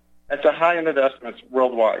 600,000 That's the high end of the estimates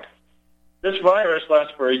worldwide. This virus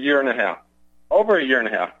lasts for a year and a half, over a year and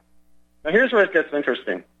a half. Now, here's where it gets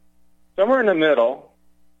interesting. Somewhere in the middle,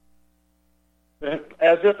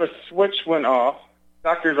 as if a switch went off,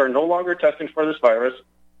 doctors are no longer testing for this virus.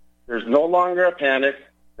 There's no longer a panic.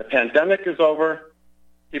 The pandemic is over.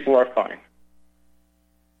 People are fine.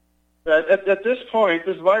 At this point,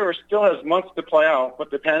 this virus still has months to play out, but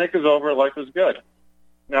the panic is over. Life is good.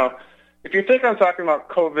 Now, if you think I'm talking about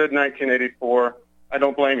COVID 1984, I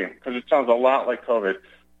don't blame you, because it sounds a lot like COVID.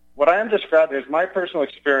 What I am describing is my personal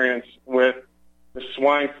experience with the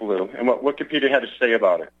swine flu and what Wikipedia had to say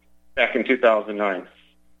about it back in 2009.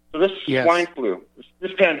 So this swine flu,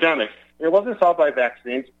 this pandemic, it wasn't solved by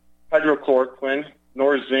vaccines, hydrochloroquine,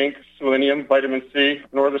 nor zinc, selenium, vitamin C,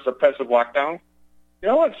 nor the suppressive lockdown. You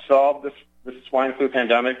know what solved this swine flu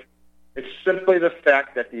pandemic? It's simply the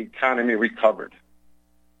fact that the economy recovered.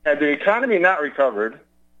 Had the economy not recovered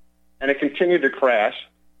and it continued to crash,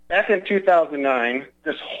 back in 2009,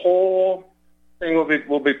 this whole thing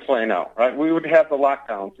will be playing out, right? We would have the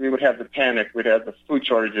lockdowns. We would have the panic. We'd have the food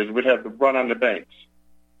shortages. We'd have the run on the banks.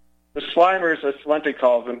 The Slimers, as Salente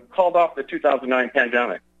calls them, called off the 2009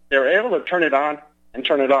 pandemic. They were able to turn it on and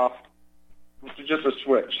turn it off, which is just a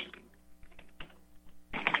switch.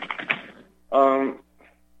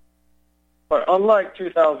 But unlike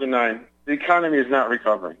 2009, the economy is not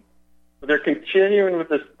recovering. But they're continuing with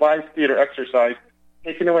this live theater exercise,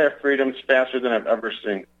 taking away our freedoms faster than I've ever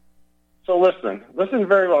seen. So listen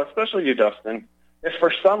very well, especially you, Dustin. If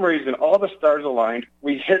for some reason all the stars aligned,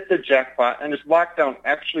 we hit the jackpot, and this lockdown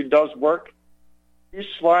actually does work, these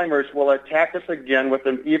Slimers will attack us again with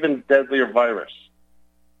an even deadlier virus.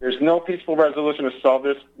 There's no peaceful resolution to solve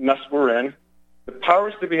this mess we're in. The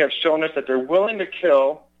powers to be have shown us that they're willing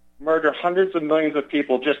to murder hundreds of millions of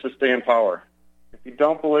people just to stay in power. If you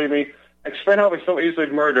don't believe me, explain how we so easily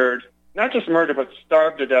murdered, not just murdered, but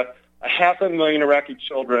starved to death, 500,000 Iraqi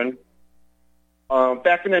children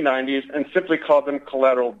back in the 90s and simply called them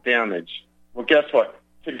collateral damage. Well, guess what?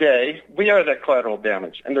 Today, we are that collateral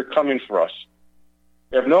damage, and they're coming for us.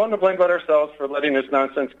 We have no one to blame but ourselves for letting this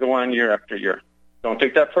nonsense go on year after year. Don't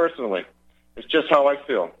take that personally. It's just how I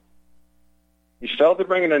feel. We failed to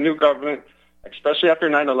bring in a new government, especially after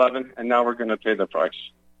 9/11, and now we're going to pay the price.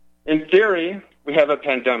 In theory, we have a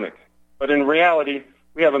pandemic, but in reality,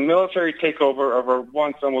 we have a military takeover of our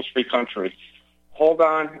once almost free country. Hold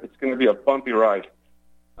on, it's going to be a bumpy ride.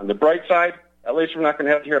 On the bright side, at least we're not going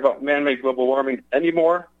to have to hear about man-made global warming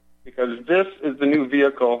anymore, because this is the new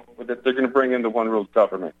vehicle that they're going to bring in the one world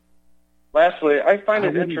government. Lastly, I find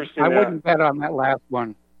it interesting. I wouldn't bet on that last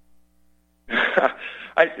one.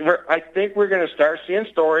 I think we're going to start seeing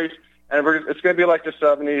stories, and it's going to be like the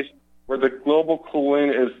 70s, where the global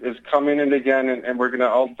cooling is coming in again, and we're going to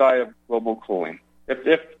all die of global cooling.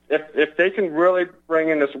 If they can really bring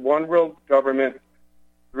in this one world government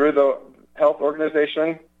through the health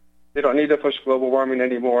organization, they don't need to push global warming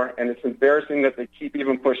anymore, and it's embarrassing that they keep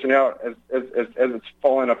even pushing out as it's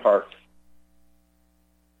falling apart.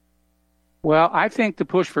 Well, I think the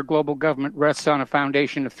push for global government rests on a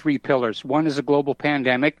foundation of three pillars. One is a global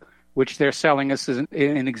pandemic, which they're selling us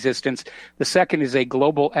in existence. The second is a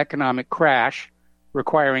global economic crash,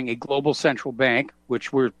 requiring a global central bank, which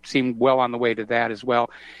seem well on the way to that as well.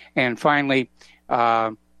 And finally,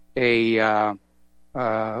 let's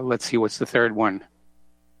see, what's the third one?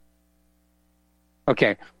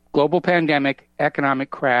 Okay, global pandemic, economic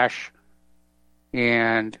crash,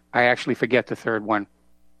 and I actually forget the third one.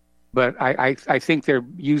 But I think they're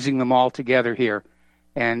using them all together here.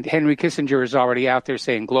 And Henry Kissinger is already out there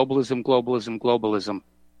saying globalism, globalism, globalism.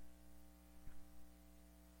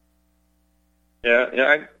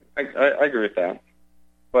 Yeah, I agree with that.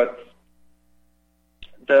 But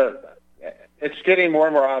it's getting more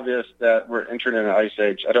and more obvious that we're entering an ice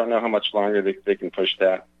age. I don't know how much longer they can push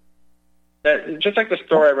that. Just like the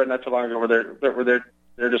story I read not too long ago where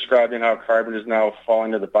they're describing how carbon is now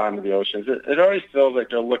falling to the bottom of the oceans. It always feels like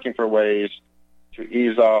they're looking for ways to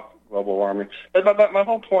ease off global warming. But my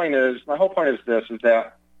whole point is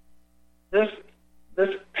that this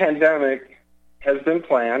pandemic has been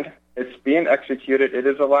planned. It's being executed. It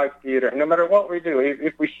is a live theater. And no matter what we do,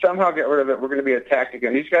 if we somehow get rid of it, we're going to be attacked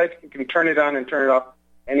again. These guys can turn it on and turn it off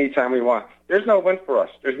anytime we want. There's no win for us.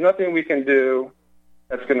 There's nothing we can do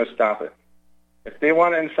that's going to stop it. If they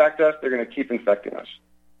want to infect us, they're going to keep infecting us,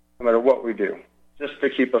 no matter what we do, just to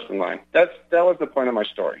keep us in line. That was the point of my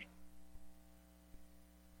story.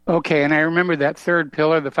 Okay, and I remember that third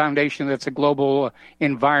pillar, the foundation, that's a global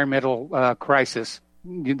environmental crisis,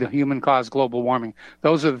 the human-caused global warming.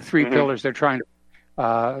 Those are the three pillars they're trying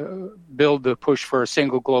to build the push for a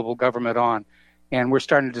single global government on. And we're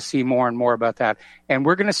starting to see more and more about that. And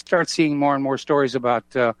we're going to start seeing more and more stories about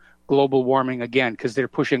global warming again, because they're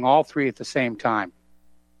pushing all three at the same time.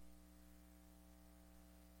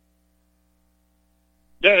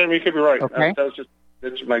 Yeah, I mean, you could be right. Okay.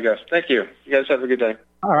 That's my guess. Thank you. You guys have a good day.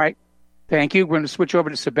 All right. Thank you. We're going to switch over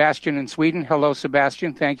to Sebastian in Sweden. Hello,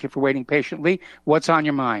 Sebastian. Thank you for waiting patiently. What's on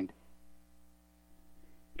your mind?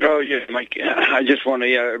 Oh, yeah, Mike. I just want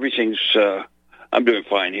to, everything's, I'm doing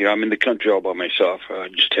fine here. I'm in the country all by myself. I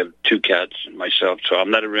just have 2 cats and myself, so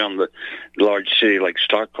I'm not around the large city like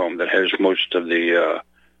Stockholm that has most of the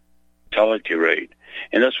mortality rate.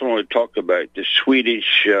 And that's what I want to talk about, the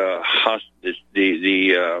Swedish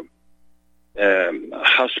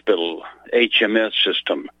hospital HMS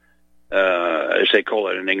system, as they call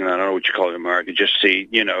it in England. I don't know what you call it in America. Just see,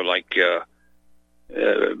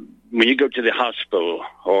 when you go to the hospital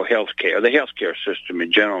or healthcare, the healthcare system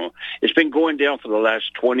in general, it's been going down for the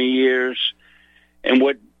last 20 years. And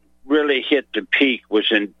what really hit the peak was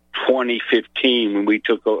in 2015 when we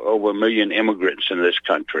took over 1 million immigrants in this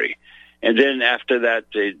country. And then after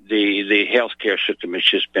that, the healthcare system has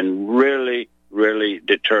just been really, really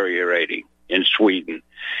deteriorating in Sweden.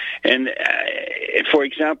 And for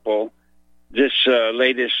example, this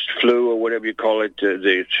latest flu or whatever you call it,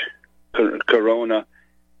 the corona,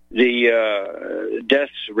 the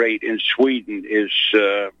death rate in Sweden is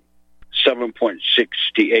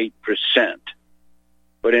 7.68%.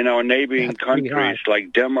 But in our neighboring countries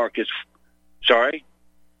like Denmark is... Sorry?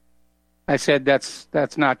 I said that's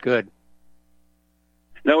not good.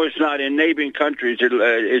 No, it's not. In neighboring countries,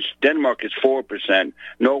 it's Denmark is 4%,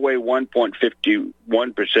 Norway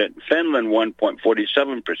 1.51%, Finland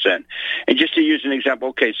 1.47%. And just to use an example,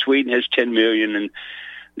 okay, Sweden has 10 million, and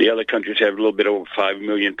the other countries have a little bit over 5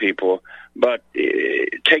 million people. But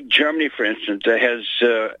take Germany, for instance, that has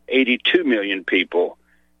 82 million people.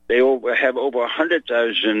 They have over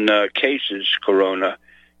 100,000 cases, corona,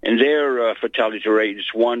 and their fatality rate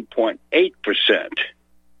is 1.8%.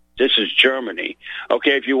 This is Germany.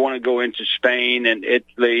 Okay, if you want to go into Spain and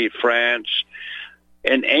Italy, France,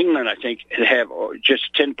 and England, I think have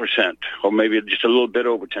just 10%, or maybe just a little bit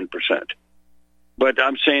over 10%. But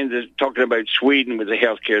I'm saying that, talking about Sweden with the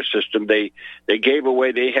healthcare system, they gave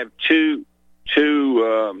away. They have two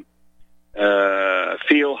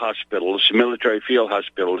field hospitals, military field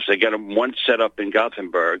hospitals. They got one set up in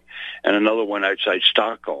Gothenburg and another one outside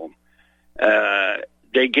Stockholm.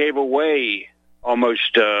 They gave away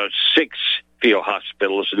almost 6 field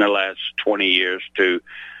hospitals in the last 20 years to,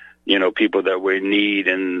 people that were in need,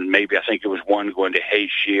 and maybe I think it was one going to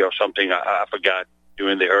Haiti or something. I forgot,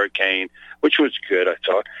 during the hurricane, which was good, I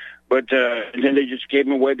thought. But and then they just gave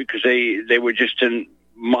them away because they were just in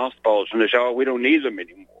mothballs, and they said, "Oh, we don't need them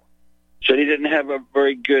anymore." So they didn't have a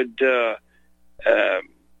very good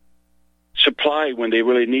supply when they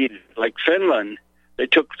really needed it. Like Finland, they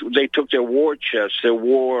took their war chest, their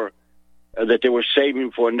war that they were saving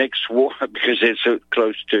for next war because they're so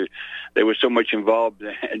close to, they were so much involved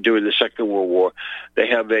during the Second World War. They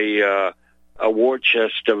have a war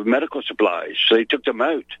chest of medical supplies, so they took them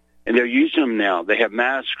out, and they're using them now. They have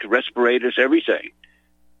masks, respirators, everything,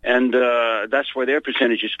 and that's why their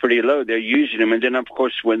percentage is pretty low. They're using them, and then of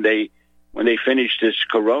course when they finish this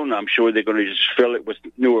corona, I'm sure they're going to just fill it with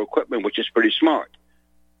newer equipment, which is pretty smart.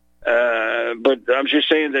 But I'm just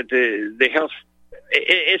saying that the health,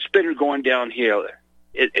 it's been going downhill.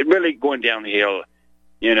 It really going downhill.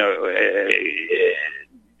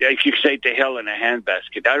 Like you say, to hell in a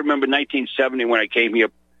handbasket. I remember 1970 when I came here,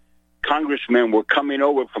 congressmen were coming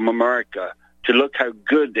over from America to look how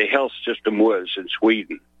good the health system was in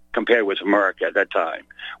Sweden compared with America at that time.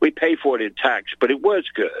 We pay for it in tax, but it was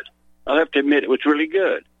good. I'll have to admit it was really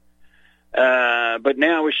good. But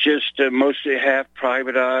now it's just mostly half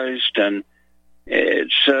privatized, and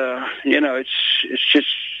it's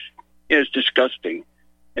it's disgusting.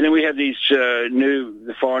 And then we have these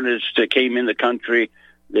the foreigners that came in the country.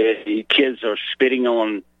 The kids are spitting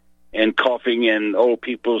on and coughing in old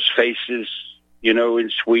people's faces, in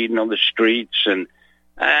Sweden on the streets, and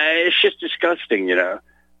it's just disgusting.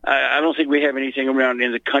 I don't think we have anything around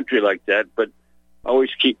in the country like that, but I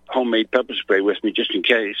always keep homemade pepper spray with me just in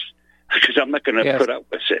case, because I'm not going to put up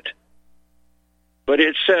with it. But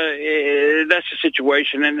it's that's the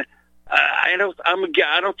situation, and I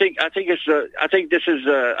think this is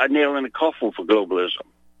a nail in the coffin for globalism,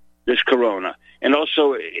 this corona, and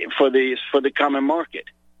also for the common market,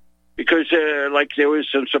 because like there was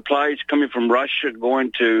some supplies coming from Russia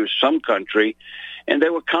going to some country, and they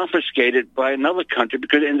were confiscated by another country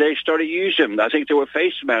and they started using them. I think they were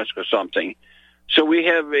face masks or something. So we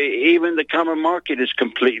have even the common market is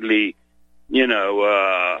completely You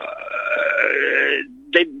know,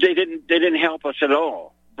 they didn't help us at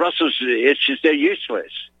all. Brussels, it's just they're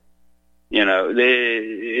useless. You know,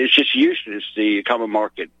 it's just useless, the common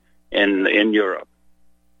market in Europe.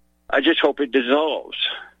 I just hope it dissolves.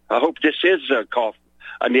 I hope this is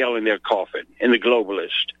a nail in their coffin, in the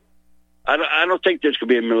globalist. I don't think there's going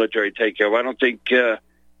to be a military takeover. I don't think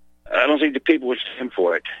the people would stand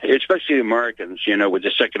for it, especially the Americans, you know, with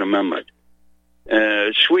the Second Amendment.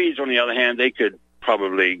 Swedes, on the other hand, they could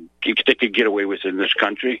get away with it in this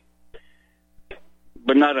country,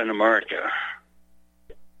 but not in America.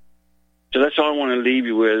 So that's all I want to leave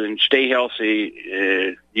you with, and stay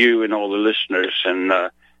healthy, you and all the listeners, and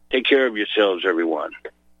take care of yourselves, everyone.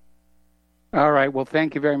 All right. Well,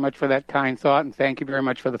 thank you very much for that kind thought, and thank you very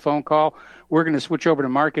much for the phone call. We're going to switch over to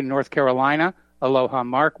Mark in North Carolina. Aloha,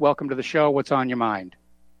 Mark. Welcome to the show. What's on your mind?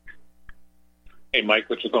 Hey, Mike.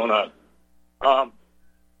 What's going on?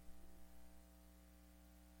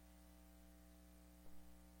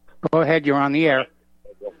 Go ahead. You're on the air.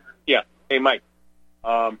 Yeah. Hey, Mike.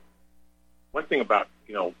 One thing about,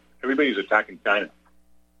 you know, everybody's attacking China.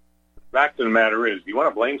 The fact of the matter is, you want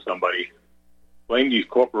to blame somebody, blame these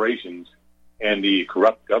corporations and the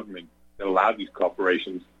corrupt government that allowed these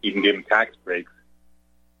corporations, even give them tax breaks,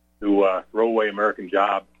 to throw away American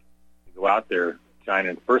jobs and go out there to China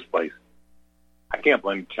in the first place. I can't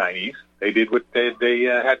blame the Chinese. They did what they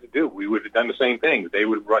had to do. We would have done the same thing. They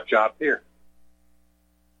would have brought jobs here.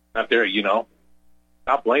 Not there, you know.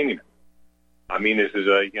 Stop blaming them. I mean, this is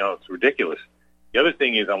it's ridiculous. The other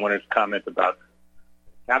thing is, I wanted to comment about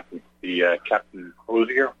Captain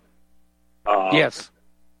Crozier. Yes.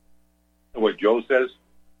 What Joe says.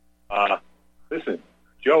 Listen,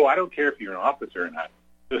 Joe, I don't care if you're an officer or not.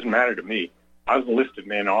 It doesn't matter to me. I was enlisted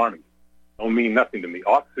man in the Army. Don't mean nothing to me.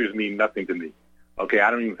 Officers mean nothing to me. Okay,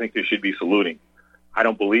 I don't even think they should be saluting. I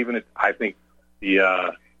don't believe in it. I think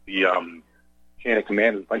the chain of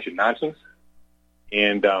command is a bunch of nonsense.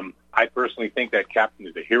 And I personally think that captain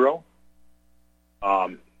is a hero.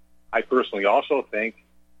 I personally also think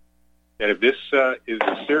that if this is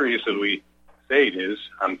as serious as we say it is,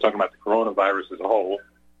 I'm talking about the coronavirus as a whole.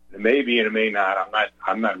 It may be and it may not.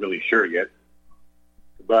 I'm not really sure yet.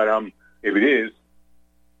 But if it is,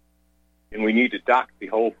 then we need to dock the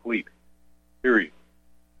whole fleet. Period.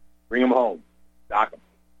 Bring them home. Dock them.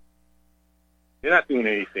 They're not doing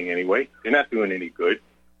anything anyway. They're not doing any good.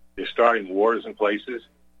 They're starting wars in places.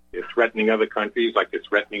 They're threatening other countries, like they're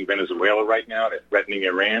threatening Venezuela right now. They're threatening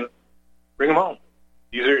Iran. Bring them home.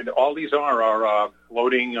 All these are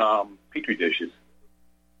floating petri dishes,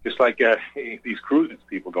 just like these cruises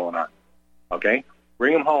people going on. Okay,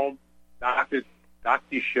 bring them home. Dock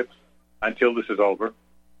these ships until this is over,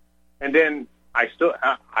 and then I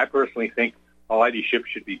personally think all these ships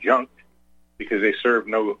should be junked because they serve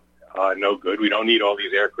no good. We don't need all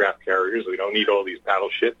these aircraft carriers. We don't need all these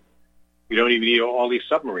battleships. We don't even need all these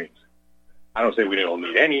submarines. I don't say we don't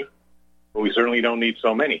need any, but we certainly don't need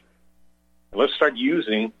so many. And let's start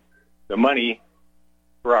using the money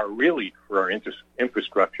for our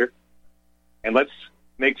infrastructure, and let's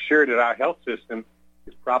make sure that our health system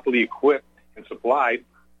is properly equipped and supplied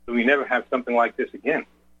so we never have something like this again.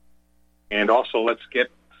 And also, let's get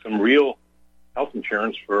some real health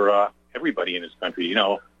insurance for everybody in this country. You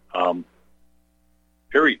know,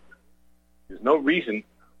 period. There's no reason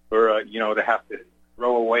for to have to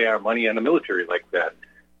throw away our money on the military like that.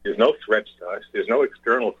 There's no threats to us. There's no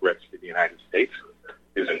external threats to the United States.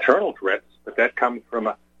 There's internal threats, but that comes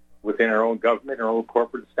from within our own government, our own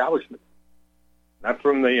corporate establishment, not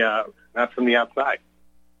from the outside.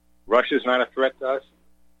 Russia's not a threat to us.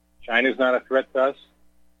 China's not a threat to us.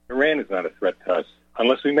 Iran is not a threat to us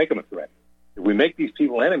unless we make them a threat. If we make these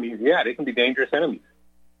people enemies, yeah, they can be dangerous enemies,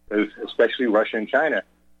 because especially Russia and China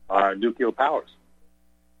are nuclear powers.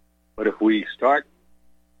 But if we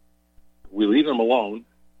leave them alone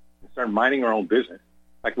and start minding our own business,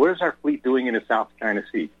 like what is our fleet doing in the South China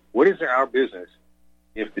Sea? What is our business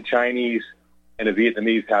if the Chinese and the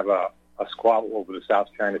Vietnamese have a squabble over the South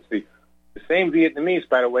China Sea? The same Vietnamese,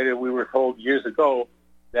 by the way, that we were told years ago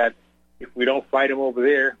that if we don't fight them over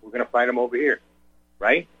there, we're going to fight them over here,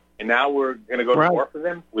 right? And now we're going to go to war for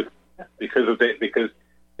them because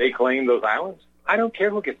they claim those islands. I don't care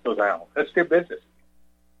who gets those islands. That's their business.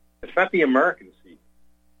 It's not the American Sea.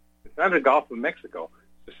 It's not the Gulf of Mexico.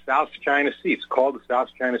 It's the South China Sea. It's called the South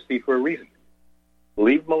China Sea for a reason.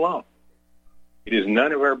 Leave them alone. It is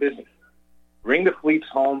none of our business. Bring the fleets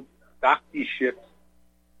home. Dock these ships.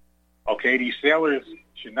 Okay, these sailors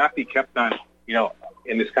should not be kept on,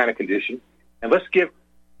 in this kind of condition. And let's give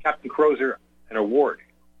Captain Crozier an award.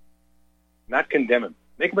 Not condemn him.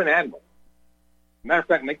 Make him an admiral. Matter of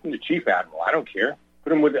fact, make him the chief admiral. I don't care.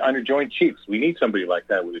 Put him under Joint Chiefs. We need somebody like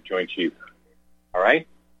that with a Joint Chief. All right?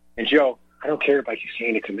 And, Joe, I don't care about you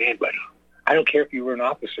saying a command letter. I don't care if you were an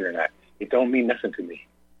officer or not. It don't mean nothing to me.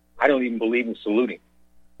 I don't even believe in saluting.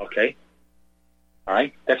 Okay? All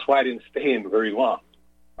right? That's why I didn't stay in very long.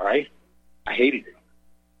 All right? I hated it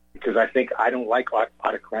because I don't like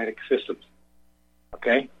autocratic systems.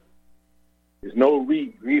 Okay? There's no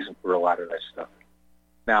reason for a lot of that stuff.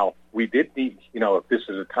 Now, we did need, if this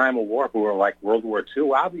is a time of war, if we were like World War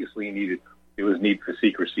II, obviously there was need for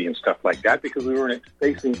secrecy and stuff like that because we were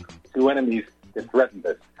facing two enemies that threatened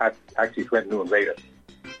us, actually threatened to invade us.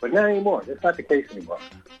 But not anymore. That's not the case anymore.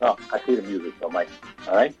 Oh, I see the music though, Mike.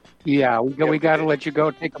 All right? Yeah, we got to let you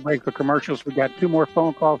go. Take a break for commercials. We got 2 more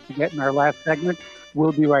phone calls to get in our last segment.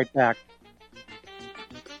 We'll be right back.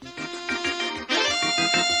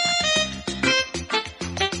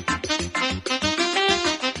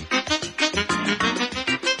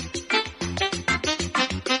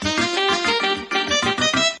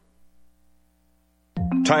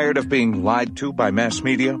 Tired of being lied to by mass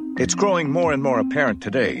media? It's growing more and more apparent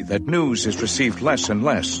today that news is received less and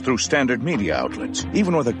less through standard media outlets.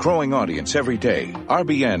 Even with a growing audience every day,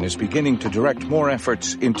 RBN is beginning to direct more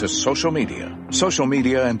efforts into social media. Social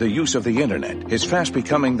media and the use of the internet is fast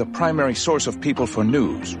becoming the primary source of people for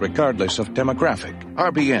news, regardless of demographic.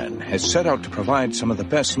 RBN has set out to provide some of the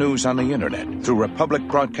best news on the internet through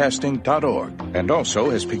republicbroadcasting.org, and also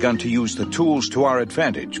has begun to use the tools to our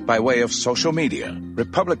advantage by way of social media.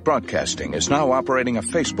 Republic Broadcasting is now operating a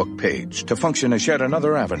Facebook page to function as yet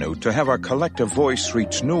another avenue to have our collective voice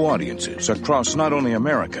reach new audiences across not only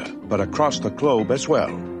America, but across the globe as well.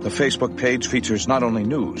 The Facebook page features not only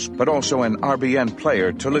news, but also an RBN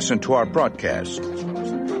player to listen to our broadcasts.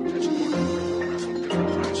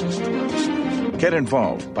 Get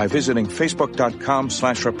involved by visiting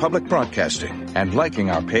facebook.com/Republic Broadcasting and liking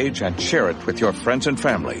our page and share it with your friends and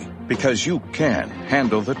family, because you can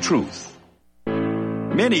handle the truth.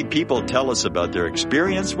 Many people tell us about their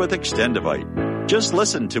experience with Extendivite. Just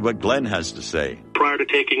listen to what Glenn has to say. Prior to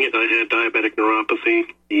taking it, I had diabetic neuropathy.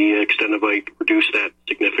 The Extendivite reduced that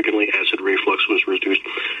significantly. Acid reflux was reduced.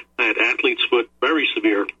 I had athlete's foot, very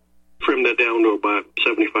severe. Trimmed that down to about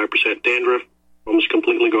 75%. Dandruff, almost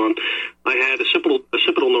completely gone. I had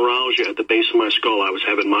occipital neuralgia at the base of my skull. I was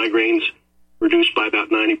having migraines, reduced by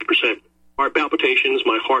about 90%. Heart palpitations,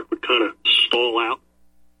 my heart would kind of stall out.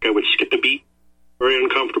 I would skip a beat. Very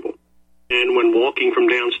uncomfortable. And when walking from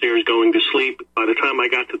downstairs going to sleep, by the time I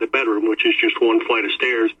got to the bedroom, which is just one flight of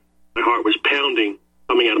stairs, my heart was pounding,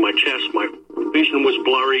 coming out of my chest. My vision was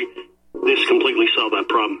blurry. This completely solved that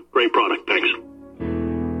problem. Great product. Thanks.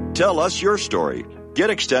 Tell us your story.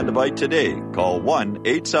 Get Extendivite today. Call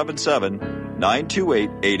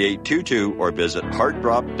 1-877-928-8822 or visit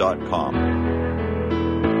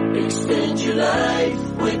heartdrop.com. Extend your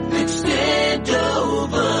life with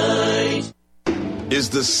Extendivite. Is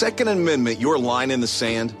the Second Amendment your line in the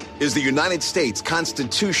sand? Is the United States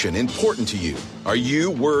Constitution important to you? Are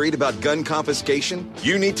you worried about gun confiscation?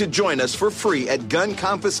 You need to join us for free at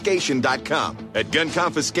gunconfiscation.com. At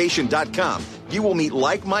gunconfiscation.com, you will meet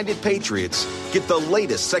like-minded patriots, get the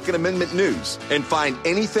latest Second Amendment news, and find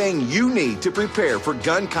anything you need to prepare for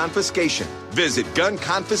gun confiscation. Visit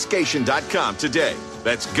gunconfiscation.com today.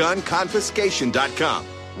 That's gunconfiscation.com.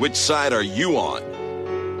 Which side are you on?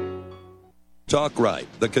 Talk Right,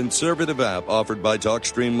 the conservative app offered by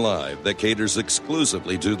TalkStream Live that caters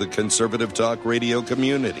exclusively to the conservative talk radio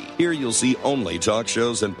community. Here you'll see only talk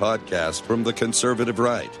shows and podcasts from the conservative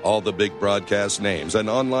right. All the big broadcast names and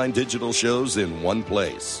online digital shows in one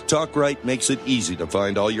place. Talk Right makes it easy to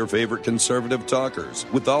find all your favorite conservative talkers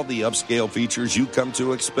with all the upscale features you come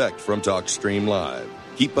to expect from TalkStream Live.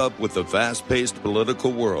 Keep up with the fast-paced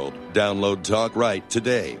political world. Download Talk Right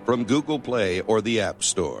today from Google Play or the App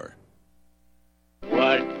Store.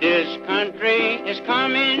 What this country is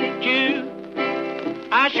coming to,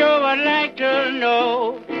 I sure would like to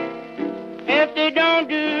know. If they don't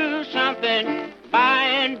do something by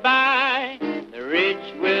and by, the rich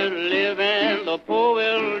will live and the poor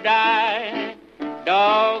will die.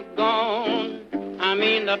 Doggone,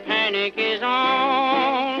 the panic is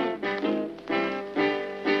on.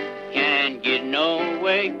 Can't get no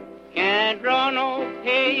way, can't draw no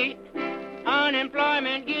pay.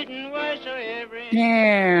 Unemployment getting worse every...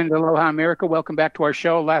 And aloha, America. Welcome back to our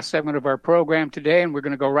show. Last segment of our program today, and we're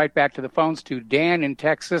going to go right back to the phones to Dan in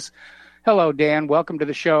Texas. Hello, Dan. Welcome to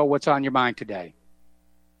the show. What's on your mind today?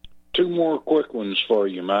 Two more quick ones for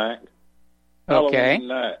you, Mike. Okay.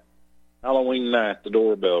 Halloween night, the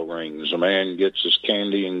doorbell rings. A man gets his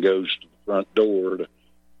candy and goes to the front door to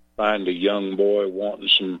find a young boy wanting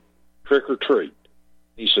some trick-or-treat.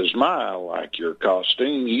 He says, "My, I like your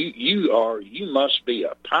costume. You must be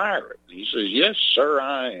a pirate." He says, "Yes, sir,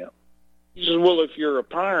 I am." He says, "Well, if you're a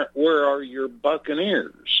pirate, where are your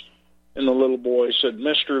buccaneers?" And the little boy said,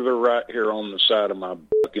 "Mister, they're right here on the side of my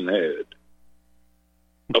bucking head."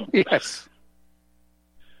 Yes.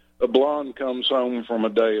 A blonde comes home from a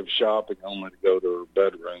day of shopping only to go to her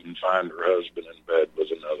bedroom and find her husband in bed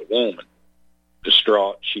with another woman.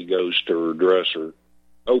 Distraught, she goes to her dresser,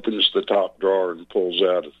 opens the top drawer and pulls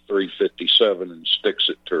out a .357 and sticks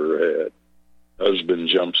it to her head. Husband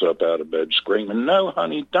jumps up out of bed screaming, "No,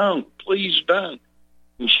 honey, don't. Please don't."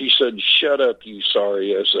 And she said, "Shut up, you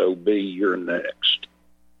sorry SOB. You're next."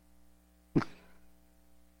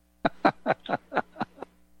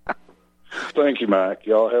 Thank you, Mike.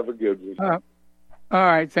 Y'all have a good one. All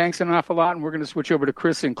right. Thanks an awful lot. And we're going to switch over to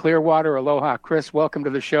Chris in Clearwater. Aloha, Chris. Welcome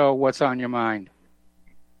to the show. What's on your mind?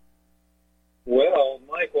 Well,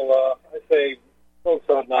 Michael, I say folks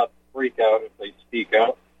ought not to freak out if they speak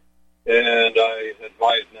out. And I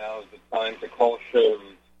advise now is the time to call shows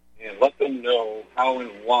and let them know how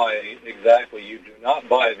and why exactly you do not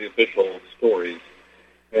buy the official stories.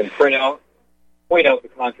 And point out the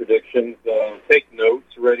contradictions, take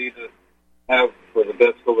notes ready to have for the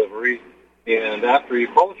best delivery. And after you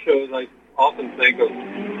call shows, I often think of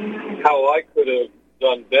how I could have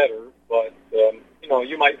done better, but,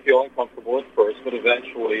 you might feel uncomfortable at first, but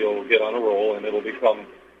eventually you'll get on a roll and it'll become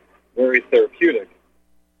very therapeutic.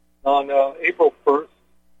 On April 1st,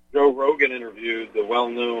 Joe Rogan interviewed the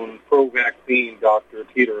well-known pro-vaccine Dr.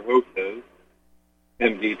 Peter Hotez,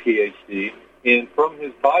 MD, PhD, and from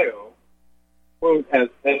his bio, quote, as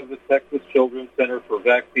head of the Texas Children's Center for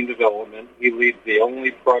Vaccine Development, he leads the only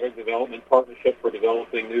product development partnership for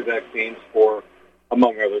developing new vaccines for,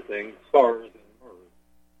 among other things, SARS and MERS.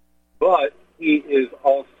 But he is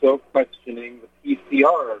also questioning the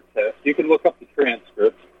PCR test. You can look up the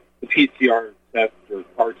transcripts, the PCR test, or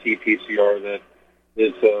RT-PCR, that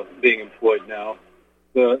is being employed now.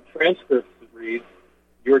 The transcripts reads,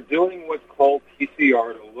 "You're doing what's called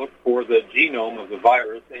PCR to look for the genome of the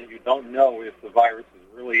virus, and you don't know if the virus is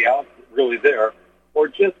really there, or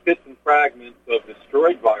just bits and fragments of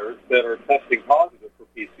destroyed virus that are testing positive for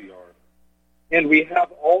PCR. And we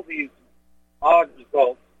have all these odd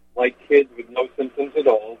results, like kids with no symptoms at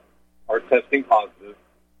all are testing positive,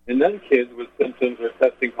 and then kids with symptoms are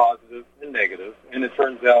testing positive and negative, and it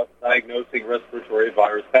turns out diagnosing respiratory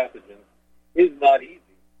virus pathogens is not easy,"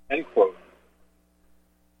 end quote.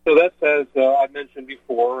 So that's, as I mentioned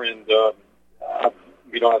before, and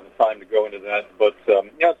we don't have the time to go into that, but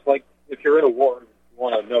it's like if you're in a war, you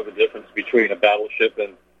want to know the difference between a battleship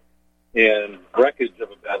and wreckage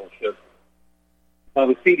of a battleship. Now,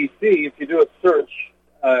 the CDC, if you do a search,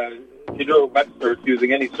 if you do a web search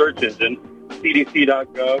using any search engine,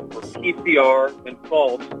 cdc.gov for PCR and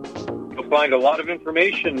false, you'll find a lot of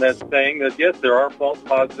information that's saying that, yes, there are false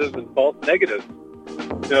positives and false negatives.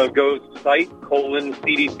 Go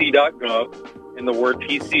site:/cdc.gov and the word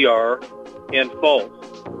PCR and false.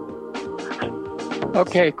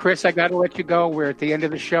 Okay, Chris, I got to let you go. We're at the end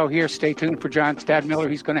of the show here. Stay tuned for John Stadmiller.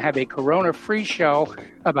 He's going to have a corona-free show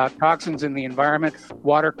about toxins in the environment,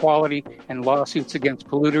 water quality, and lawsuits against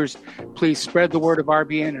polluters. Please spread the word of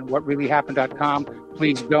RBN and whatreallyhappened.com.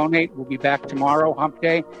 Please donate. We'll be back tomorrow, Hump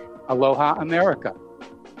Day. Aloha, America.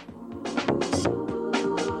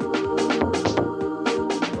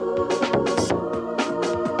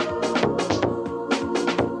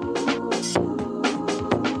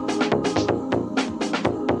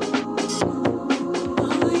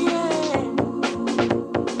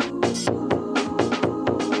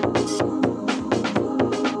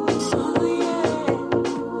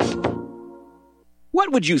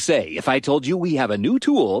 What would you say if I told you we have a new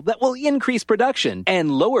tool that will increase production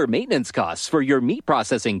and lower maintenance costs for your meat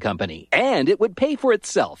processing company? And it would pay for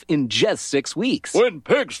itself in just 6 weeks. When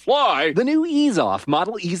pigs fly! The new Ease Off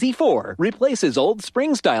Model Easy 4 replaces old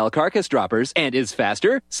spring-style carcass droppers and is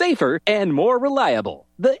faster, safer, and more reliable.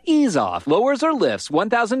 The Ease Off lowers or lifts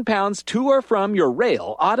 1,000 pounds to or from your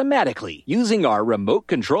rail automatically using our remote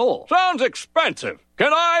control. Sounds expensive.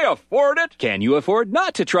 Can I afford it? Can you afford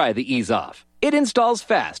not to try the Ease Off? It installs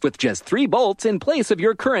fast with just 3 bolts in place of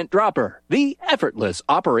your current dropper. The effortless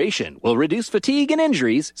operation will reduce fatigue and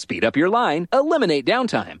injuries, speed up your line, eliminate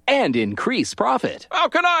downtime, and increase profit. How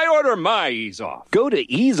can I order my Ease Off? Go to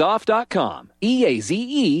easeoff.com,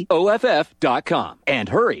 EAZEOFF.com, and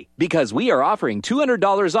hurry, because we are offering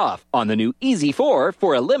 $200 off on the new Easy 4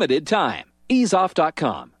 for a limited time.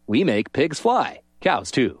 Easeoff.com. We make pigs fly.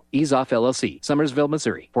 Cows, too. Ease Off LLC, Summersville,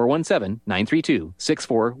 Missouri,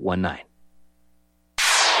 417-932-6419.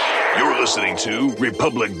 You're listening to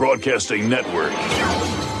Republic Broadcasting Network.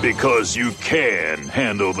 Because you can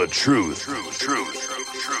handle the truth. Truth.